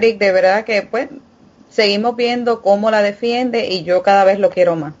 Patrick, de verdad que pues seguimos viendo cómo la defiende y yo cada vez lo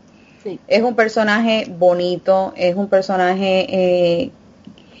quiero más. Sí. Es un personaje bonito, es un personaje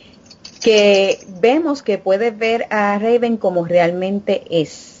que vemos que puede ver a Raven como realmente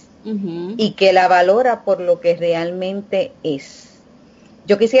es. Uh-huh. Y que la valora por lo que realmente es.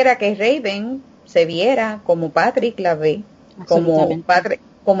 Yo quisiera que Raven se viera como Patrick la ve,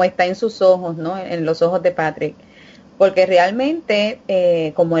 como está en sus ojos, ¿no? En los ojos de Patrick. Porque realmente,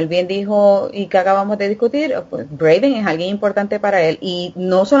 como él bien dijo y que acabamos de discutir, pues Raven es alguien importante para él. Y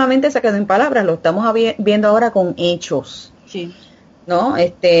no solamente se quedó en palabras, lo estamos viendo ahora con hechos. Sí. ¿No?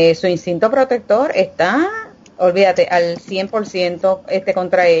 Su instinto protector está... olvídate, al 100%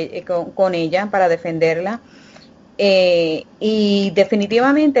 contra ella, con ella para defenderla. Y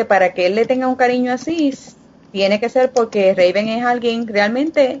definitivamente para que él le tenga un cariño así, tiene que ser porque Raven es alguien,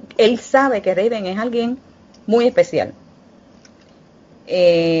 realmente, él sabe que Raven es alguien muy especial.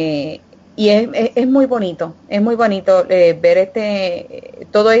 Y es muy bonito ver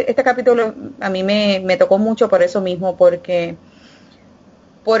todo este capítulo. A mí me tocó mucho por eso mismo, porque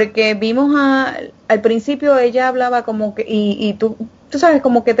vimos al principio ella hablaba como que, y tú sabes,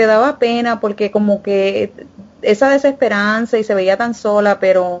 como que te daba pena, porque como que esa desesperanza y se veía tan sola,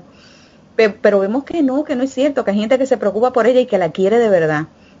 pero vemos que no es cierto, que hay gente que se preocupa por ella y que la quiere de verdad,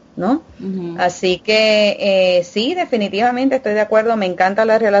 ¿no? Uh-huh. Así que sí, definitivamente estoy de acuerdo, me encanta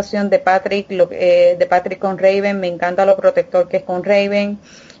la relación de Patrick, de Patrick con Raven, me encanta lo protector que es con Raven,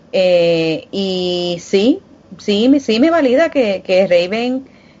 y sí me valida que Raven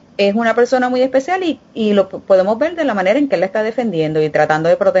es una persona muy especial y lo podemos ver de la manera en que él la está defendiendo y tratando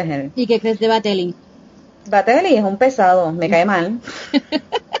de proteger. ¿Y qué crees de Battle? Battle es un pesado, me cae mal.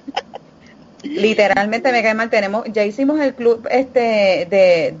 Literalmente me cae mal. Ya hicimos el club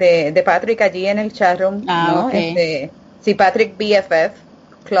de Patrick allí en el chatroom, ¿no? Okay. Sí, Patrick BFF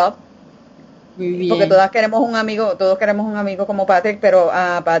Club. Porque todos queremos un amigo como Patrick, pero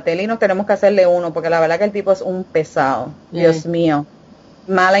a Battle nos tenemos que hacerle uno, porque la verdad que el tipo es un pesado. Dios mío.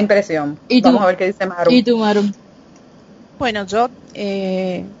 Mala impresión. Vamos a ver qué dice Maru. ¿Y tú, Maru? Bueno, yo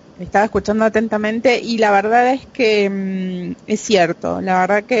estaba escuchando atentamente y la verdad es que es cierto. La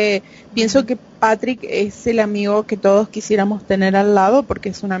verdad que pienso que Patrick es el amigo que todos quisiéramos tener al lado, porque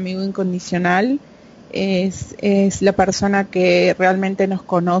es un amigo incondicional. Es la persona que realmente nos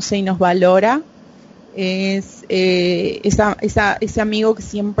conoce y nos valora. Es ese amigo que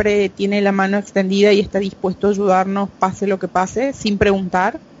siempre tiene la mano extendida y está dispuesto a ayudarnos pase lo que pase, sin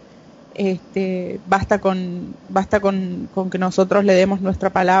preguntar. Basta con que nosotros le demos nuestra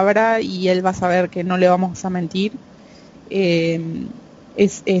palabra y él va a saber que no le vamos a mentir. Es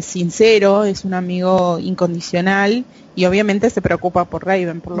sincero, es un amigo incondicional y obviamente se preocupa por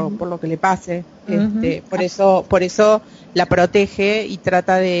Raven, por lo que le pase. Uh-huh. Por eso la protege y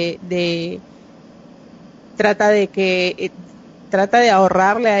trata de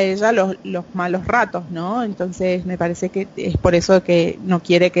ahorrarle a ella los malos ratos, ¿no? Entonces me parece que es por eso que no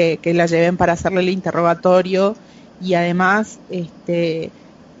quiere que la lleven para hacerle el interrogatorio, y además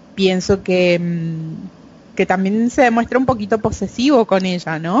pienso que también se demuestra un poquito posesivo con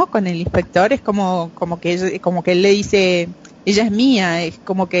ella, ¿no? Con el inspector es como que él le dice, ella es mía, es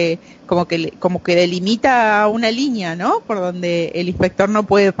como que delimita una línea, ¿no? Por donde el inspector no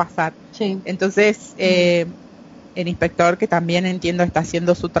puede pasar. Sí. Entonces el inspector, que también entiendo está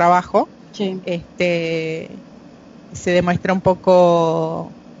haciendo su trabajo, sí, se demuestra un poco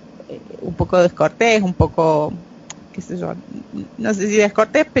descortés, un poco, qué sé yo, no sé si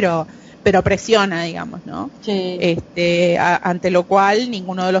descortés, pero presiona, digamos, ¿no? Sí. Ante lo cual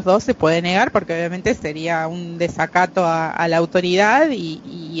ninguno de los dos se puede negar, porque obviamente sería un desacato a la autoridad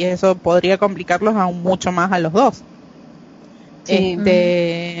y eso podría complicarlos aún mucho más a los dos. Sí.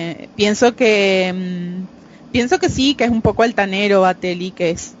 Pienso que sí, que es un poco altanero Battle,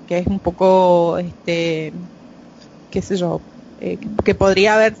 que es un poco qué sé yo, que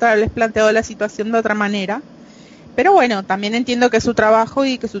podría haber tal vez planteado la situación de otra manera, pero bueno, también entiendo que es su trabajo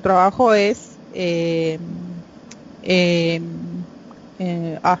y que su trabajo es se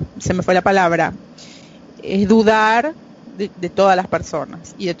me fue la palabra, es dudar de todas las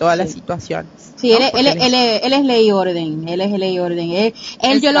personas y de todas las situaciones. Sí, ¿no? él es ley y orden, él es ley y orden.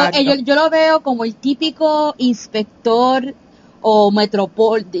 Yo lo veo como el típico inspector o de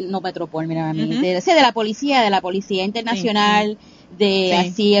la policía internacional, de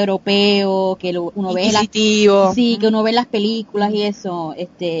así europeo, que uno ve que uno ve en las películas y eso,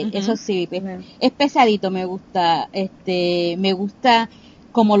 eso sí, es pesadito, me gusta, me gusta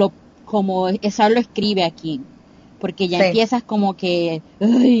como esa lo escribe aquí, porque ya empiezas como que,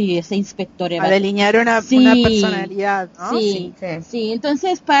 uy, ese inspector a delinear una personalidad, ¿no? Sí.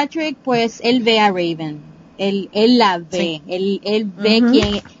 Entonces Patrick, pues, él ve a Raven, él la ve, él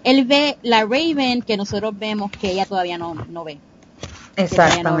ve él ve la Raven que nosotros vemos que ella todavía no ve.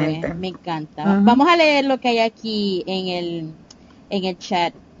 Exactamente. No ve. Me encanta. Vamos a leer lo que hay aquí en el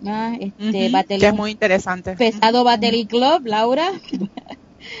chat. Que es muy interesante. Pesado Battery Club, Laura.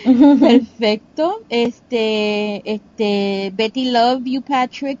 Perfecto. Betty love you,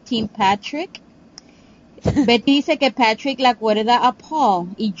 Patrick, Team Patrick. Betty dice que Patrick le acuerda a Paul,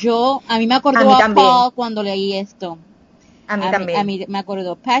 y a mí me acordó a Paul cuando leí esto. A mí también. A mí me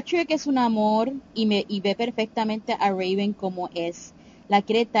acordó. Patrick es un amor y ve perfectamente a Raven como es. La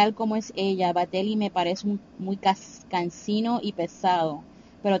quiere tal como es ella. Battelli me parece muy cansino y pesado,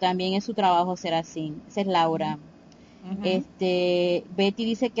 pero también es su trabajo ser así. Esa es Laura. Betty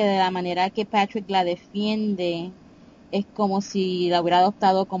dice que de la manera que Patrick la defiende es como si la hubiera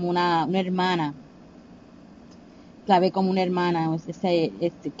adoptado como una hermana. La ve como una hermana.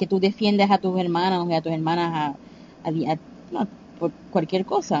 Que tú defiendes a tus hermanos y a tus hermanas por cualquier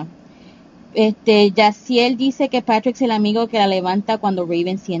cosa. Yaciel dice que Patrick es el amigo que la levanta cuando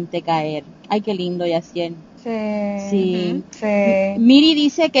Raven siente caer. Ay, qué lindo, Yaciel. Sí. Miri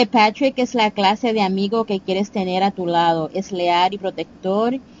dice que Patrick es la clase de amigo que quieres tener a tu lado. Es leal y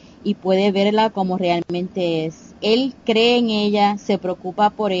protector y puede verla como realmente es. Él cree en ella, se preocupa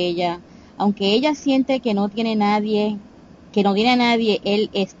por ella. Aunque ella siente que no tiene nadie, él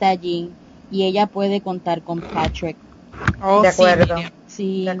está allí y ella puede contar con Patrick. De acuerdo.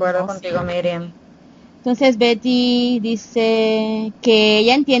 Sí, de acuerdo contigo, Miriam. Entonces Betty dice que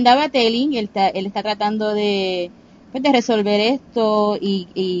ella entiende a Battelli, él está tratando de resolver esto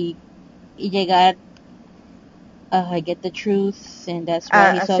y llegar I get the truth, and that's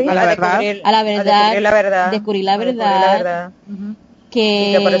why he's so a la verdad. Descubrir la verdad. Y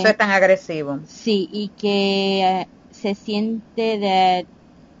que por eso es tan agresivo. Sí, y que se siente that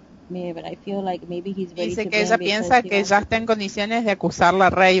but I feel like maybe he's ready. Dice que ella piensa que ya está en condiciones de acusarla a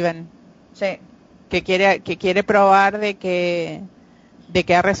Raven. Sí. Que quiere probar de que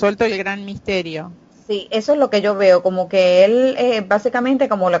ha resuelto el gran misterio. Sí, eso es lo que yo veo, como que él básicamente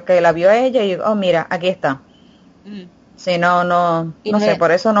como lo que la vio a ella y mira, aquí está. Sí, no sé,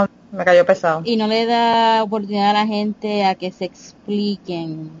 por eso no me cayó pesado. Y no le da oportunidad a la gente a que se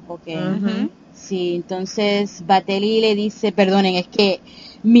expliquen, okay. Sí, entonces Battelli le dice, perdonen, es que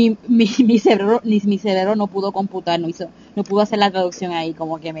mi cerebro no pudo computar, no pudo hacer la traducción ahí,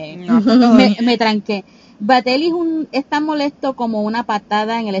 como que me tranqué. Battelli es tan molesto como una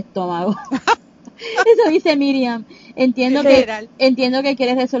patada en el estómago. Eso dice Miriam. Entiendo que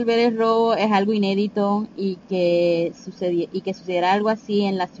quieres resolver el robo, es algo inédito y que sucediera algo así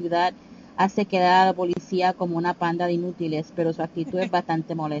en la ciudad hace quedar a la policía como una panda de inútiles, pero su actitud es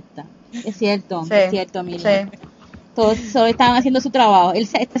bastante molesta. Es cierto, Miriam. Sí. Todos solo están haciendo su trabajo. Él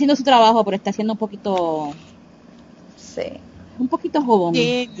está haciendo su trabajo, pero está haciendo un poquito jodón,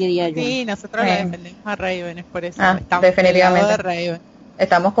 diría yo. Sí, nosotros la defendemos a Raven, es por eso. Estamos definitivamente. De Raven.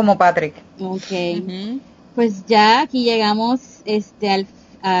 Estamos como Patrick. Okay. Pues ya aquí llegamos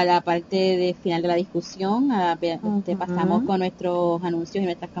a la parte de final de la discusión. Pasamos con nuestros anuncios y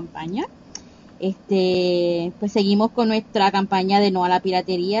nuestras campañas. Pues seguimos con nuestra campaña de no a la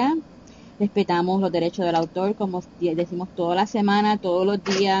piratería. Respetamos los derechos del autor, como decimos toda la semana, todos los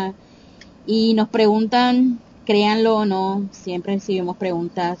días. Y nos preguntan, créanlo o no, siempre recibimos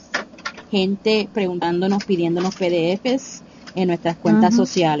preguntas, gente preguntándonos, pidiéndonos PDFs en nuestras cuentas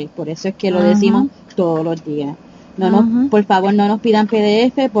sociales. Por eso es que lo decimos todos los días. Por favor, no nos pidan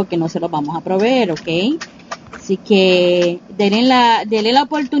PDF porque no se los vamos a proveer, ¿ok? Así que denle la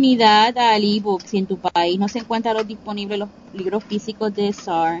oportunidad al ebook. Si en tu país no se encuentran disponibles los libros físicos de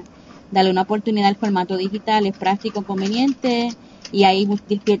SAR, dale una oportunidad al formato digital, es práctico, conveniente, y hay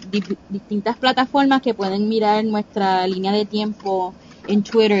distintas plataformas que pueden mirar en nuestra línea de tiempo en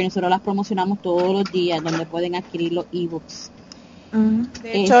Twitter, y nosotros las promocionamos todos los días, donde pueden adquirir los ebooks.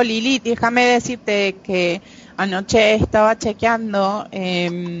 De hecho, Lili, déjame decirte que anoche estaba chequeando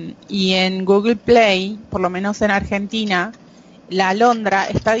y en Google Play, por lo menos en Argentina, la Alondra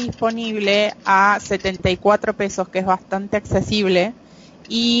está disponible a 74 pesos, que es bastante accesible.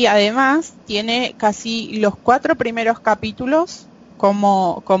 Y además tiene casi los 4 primeros capítulos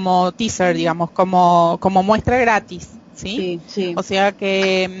como teaser, digamos, como muestra gratis, ¿sí? Sí. O sea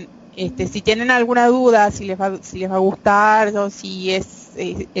que si tienen alguna duda, si les va a gustar o si es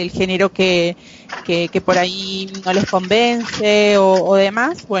el género que por ahí no les convence o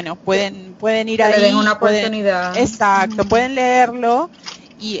demás, bueno, pueden ir ahí, le den una oportunidad. Exacto, pueden leerlo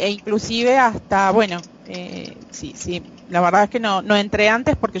e inclusive hasta, bueno, sí, la verdad es que no entré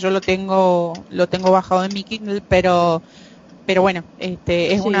antes porque yo lo tengo bajado en mi Kindle, pero bueno,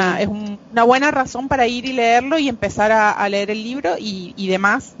 es una buena razón para ir y leerlo y empezar a leer el libro y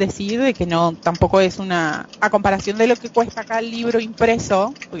demás, decir de que no, tampoco es a comparación de lo que cuesta acá el libro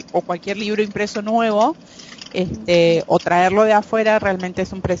impreso o cualquier libro impreso nuevo, o traerlo de afuera, realmente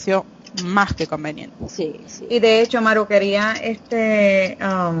es un precio más que conveniente. Sí. Y de hecho, Maru, quería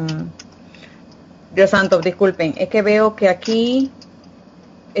Dios santo, disculpen, es que veo que aquí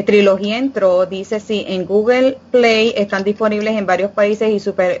Trilogía entró, dice sí, en Google Play están disponibles en varios países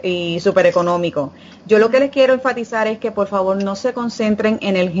y super económico. Yo lo que les quiero enfatizar es que por favor no se concentren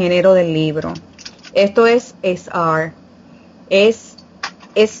en el género del libro. Esto es SR, es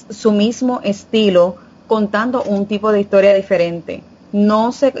su mismo estilo contando un tipo de historia diferente.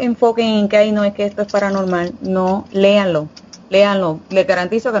 No se enfoquen en que no es que esto es paranormal, no, léanlo, les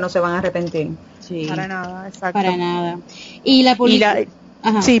garantizo que no se van a arrepentir. Sí, para nada, exacto. Para nada. Y la publicidad.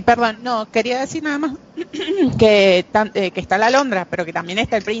 Sí, perdón, no, quería decir nada más que está la Alondra, pero que también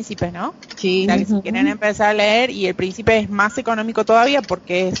está el Príncipe, ¿no? Sí. O sea, que si quieren empezar a leer, y el Príncipe es más económico todavía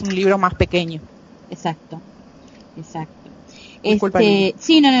porque es un libro más pequeño. Exacto. Disculpa,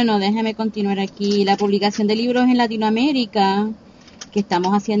 sí, no, déjame continuar aquí. La publicación de libros en Latinoamérica, que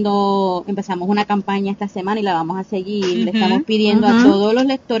empezamos una campaña esta semana y la vamos a seguir. Le estamos pidiendo a todos los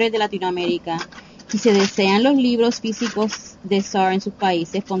lectores de Latinoamérica, si se desean los libros físicos de SAR en sus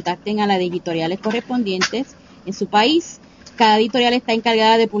países, contacten a las editoriales correspondientes en su país. Cada editorial está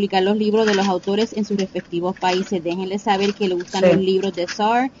encargada de publicar los libros de los autores en sus respectivos países. Déjenles saber que les gustan los libros de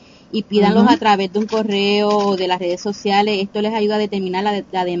SAR y pídanlos a través de un correo o de las redes sociales. Esto les ayuda a determinar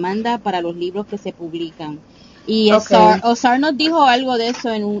la demanda para los libros que se publican. Y SAR nos dijo algo de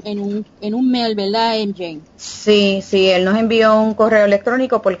eso en un mail, ¿verdad, MJ? Sí, él nos envió un correo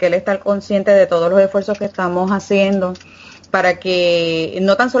electrónico porque él está consciente de todos los esfuerzos que estamos haciendo para que,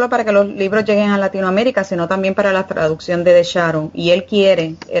 no tan solo para que los libros lleguen a Latinoamérica, sino también para la traducción de The Shadow. Y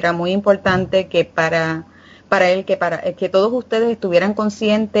él era muy importante que para él, que todos ustedes estuvieran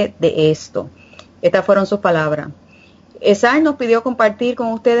conscientes de esto. Estas fueron sus palabras. SAR nos pidió compartir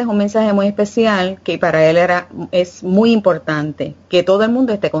con ustedes un mensaje muy especial que para él es muy importante, que todo el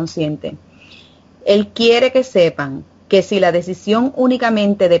mundo esté consciente. Él quiere que sepan que si la decisión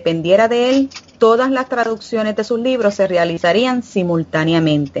únicamente dependiera de él, todas las traducciones de sus libros se realizarían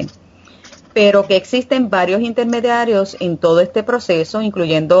simultáneamente, pero que existen varios intermediarios en todo este proceso,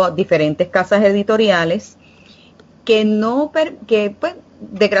 incluyendo diferentes casas editoriales, que pues,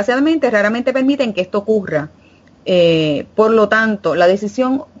 desgraciadamente raramente permiten que esto ocurra. Por lo tanto, la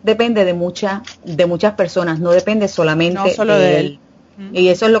decisión depende de muchas personas, no depende solamente de él. Y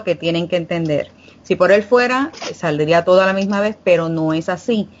eso es lo que tienen que entender. Si por él fuera, saldría todo a la misma vez, pero no es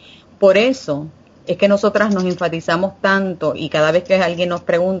así. Por eso es que nosotras nos enfatizamos tanto, y cada vez que alguien nos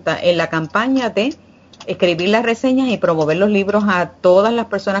pregunta, en la campaña de escribir las reseñas y promover los libros a todas las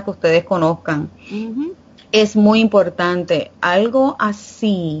personas que ustedes conozcan. Es muy importante. Algo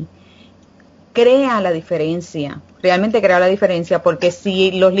así crea la diferencia, realmente crea la diferencia, porque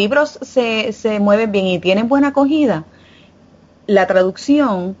si los libros se mueven bien y tienen buena acogida, la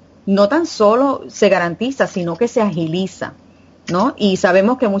traducción no tan solo se garantiza, sino que se agiliza, ¿no? Y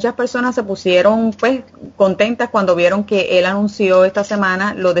sabemos que muchas personas se pusieron pues contentas cuando vieron que él anunció esta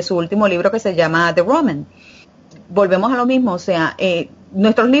semana lo de su último libro que se llama The Roman. Volvemos a lo mismo, o sea,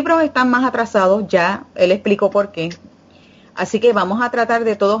 nuestros libros están más atrasados, ya él explicó por qué. Así que vamos a tratar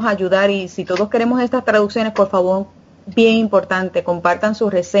de todos ayudar, y si todos queremos estas traducciones, por favor, bien importante, compartan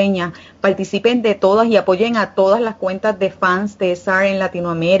sus reseñas, participen de todas y apoyen a todas las cuentas de fans de SAR en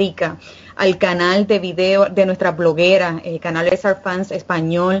Latinoamérica, al canal de video de nuestra bloguera, el canal de SAR Fans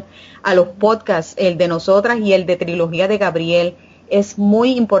Español, a los podcasts, el de nosotras y el de Trilogía de Gabriel. Es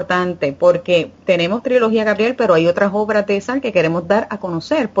muy importante porque tenemos Trilogía Gabriel, pero hay otras obras de SAR que queremos dar a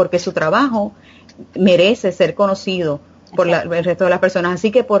conocer porque su trabajo merece ser conocido por el resto de las personas.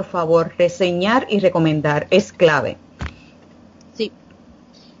 Así que por favor, reseñar y recomendar es clave. Sí.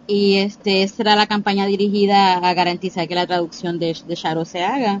 Y esta será la campaña dirigida a garantizar que la traducción de Shadow se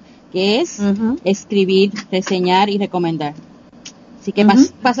haga, que es escribir, reseñar y recomendar. Así que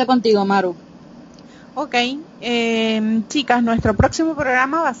pasa contigo, Maru. Ok, chicas, nuestro próximo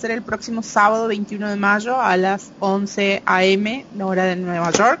programa va a ser el próximo sábado 21 de mayo a las 11 a.m. hora de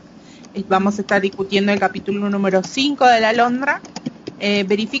Nueva York. Vamos a estar discutiendo el capítulo número 5 de La Alondra.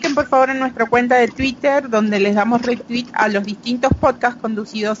 Verifiquen por favor en nuestra cuenta de Twitter, donde les damos retweet a los distintos podcasts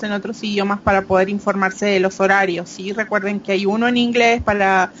conducidos en otros idiomas para poder informarse de los horarios. ¿Sí? Recuerden que hay uno en inglés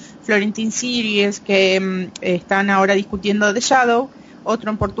para Florentine Series, que están ahora discutiendo The Shadow, otro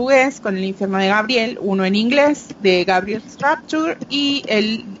en portugués con El infierno de Gabriel, uno en inglés de Gabriel's Rapture y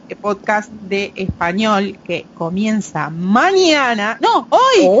el podcast de español que comienza mañana. No,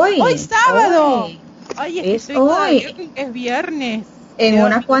 hoy sábado. Es viernes. En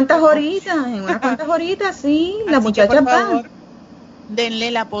unas cuantas horitas, sí, la muchacha va. Denle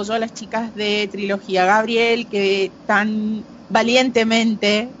el apoyo a las chicas de Trilogía Gabriel, que tan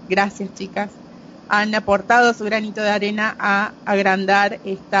valientemente, gracias chicas, han aportado su granito de arena a agrandar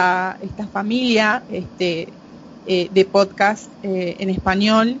esta familia de podcast en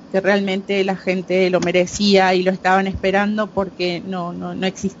español, que realmente la gente lo merecía y lo estaban esperando porque no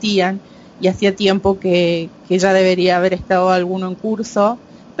existían. Y hacía tiempo que ya debería haber estado alguno en curso,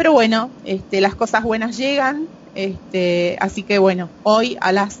 pero bueno, las cosas buenas llegan, así que bueno, hoy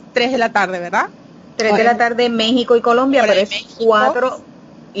a las 3 de la tarde, ¿verdad? 3 de la tarde en México y Colombia, pero es 4,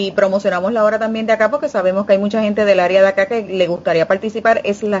 y promocionamos la hora también de acá porque sabemos que hay mucha gente del área de acá que le gustaría participar.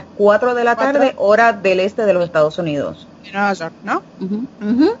 Es las 4 de la tarde, hora del este de los Estados Unidos. De Nueva York, ¿no?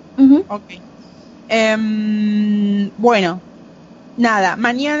 Ok. Bueno, nada,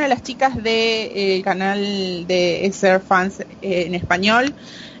 mañana las chicas del canal de SR Fans en español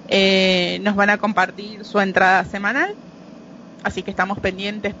nos van a compartir su entrada semanal, así que estamos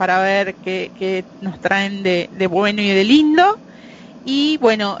pendientes para ver qué nos traen de bueno y de lindo. Y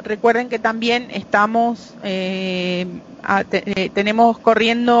bueno, recuerden que también estamos tenemos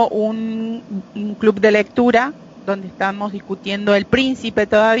corriendo un club de lectura donde estamos discutiendo El Príncipe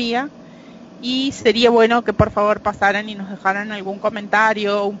todavía. Y sería bueno que por favor pasaran y nos dejaran algún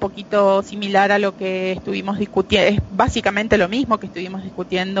comentario un poquito similar a lo que estuvimos discutiendo. Es básicamente lo mismo que estuvimos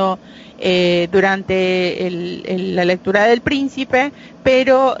discutiendo durante la lectura del Príncipe,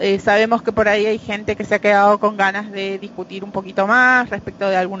 pero sabemos que por ahí hay gente que se ha quedado con ganas de discutir un poquito más respecto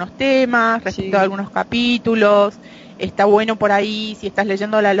de algunos temas, respecto de algunos capítulos. Está bueno por ahí, si estás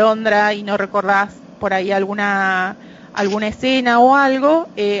leyendo La Alondra y no recordás por ahí alguna escena o algo,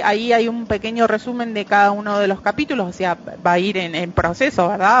 ahí hay un pequeño resumen de cada uno de los capítulos, o sea, va a ir en proceso,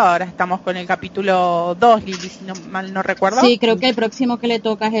 ¿verdad? Ahora estamos con el capítulo 2, Lili, si mal no recuerdo. Sí, creo que el próximo que le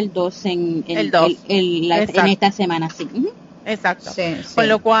toca es el 2 en esta semana, sí. Exacto. Sí. Con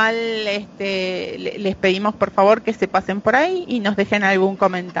lo cual les pedimos por favor que se pasen por ahí y nos dejen algún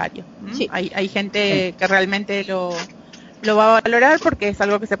comentario. Sí. Hay gente que realmente lo va a valorar porque es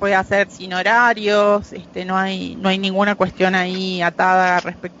algo que se puede hacer sin horarios, no hay ninguna cuestión ahí atada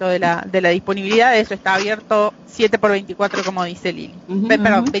respecto de la disponibilidad. Eso está abierto 7x24, como dice Lili.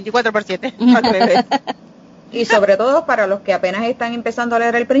 Perdón, 24x7 al revés. Y sobre todo para los que apenas están empezando a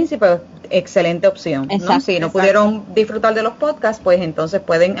leer El Príncipe, excelente opción, ¿no? Si no pudieron disfrutar de los podcasts, pues entonces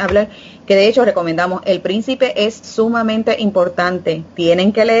pueden hablar, que de hecho recomendamos. El Príncipe es sumamente importante,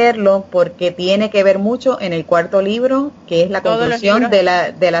 tienen que leerlo porque tiene que ver mucho en el cuarto libro, que es la conclusión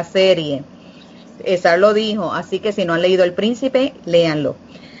de la serie. Esa lo dijo, así que si no han leído El Príncipe, léanlo.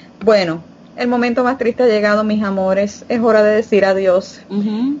 Bueno, el momento más triste ha llegado, mis amores. Es hora de decir adiós.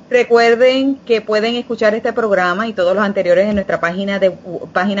 Recuerden que pueden escuchar este programa y todos los anteriores en nuestra página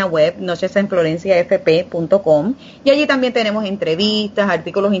web, nochesenflorenciafp.com. Y allí también tenemos entrevistas,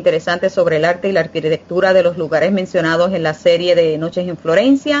 artículos interesantes sobre el arte y la arquitectura de los lugares mencionados en la serie de Noches en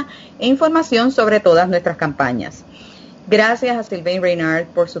Florencia e información sobre todas nuestras campañas. Gracias a Sylvain Reynard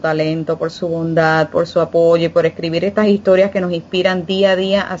por su talento, por su bondad, por su apoyo y por escribir estas historias que nos inspiran día a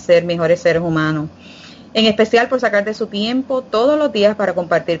día a ser mejores seres humanos. En especial por sacar de su tiempo todos los días para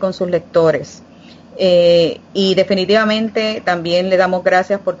compartir con sus lectores. Y definitivamente también le damos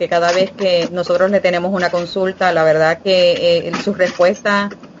gracias porque cada vez que nosotros le tenemos una consulta, la verdad que sus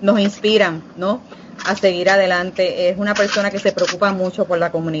respuestas nos inspiran, ¿no?, a seguir adelante. Es una persona que se preocupa mucho por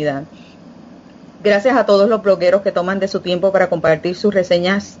la comunidad. Gracias a todos los blogueros que toman de su tiempo para compartir sus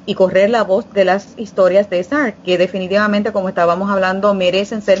reseñas y correr la voz de las historias de SR, que definitivamente, como estábamos hablando,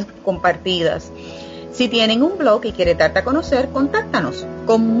 merecen ser compartidas. Si tienen un blog y quieren darte a conocer, contáctanos.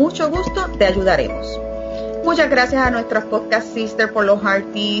 Con mucho gusto te ayudaremos. Muchas gracias a nuestras podcast sisters por los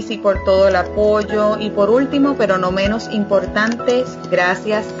hearties y por todo el apoyo. Y por último, pero no menos importante,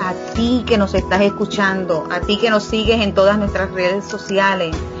 gracias a ti que nos estás escuchando, a ti que nos sigues en todas nuestras redes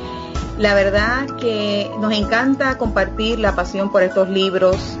sociales. La verdad que nos encanta compartir la pasión por estos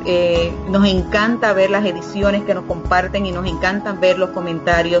libros, nos encanta ver las ediciones que nos comparten y nos encantan ver los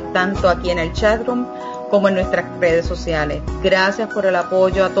comentarios tanto aquí en el chatroom como en nuestras redes sociales. Gracias por el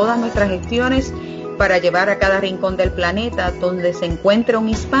apoyo a todas nuestras gestiones para llevar a cada rincón del planeta donde se encuentre un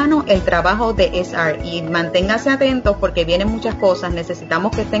hispano el trabajo de SR. Y manténganse atentos porque vienen muchas cosas.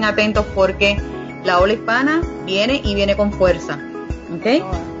 Necesitamos que estén atentos porque la ola hispana viene y viene con fuerza. ¿Ok?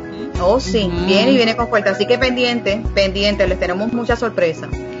 Oh, sí, viene y viene con fuerza. Así que pendientes, les tenemos muchas sorpresas.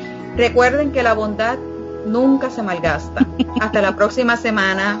 Recuerden que la bondad nunca se malgasta. Hasta la próxima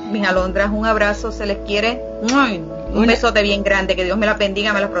semana, mis alondras. Un abrazo, se les quiere. Un besote bien grande. Que Dios me las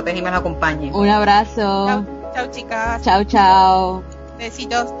bendiga, me las proteja y me las acompañe. Un abrazo. Chao, chicas. Chao.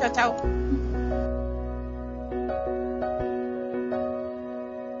 Besitos. Chao.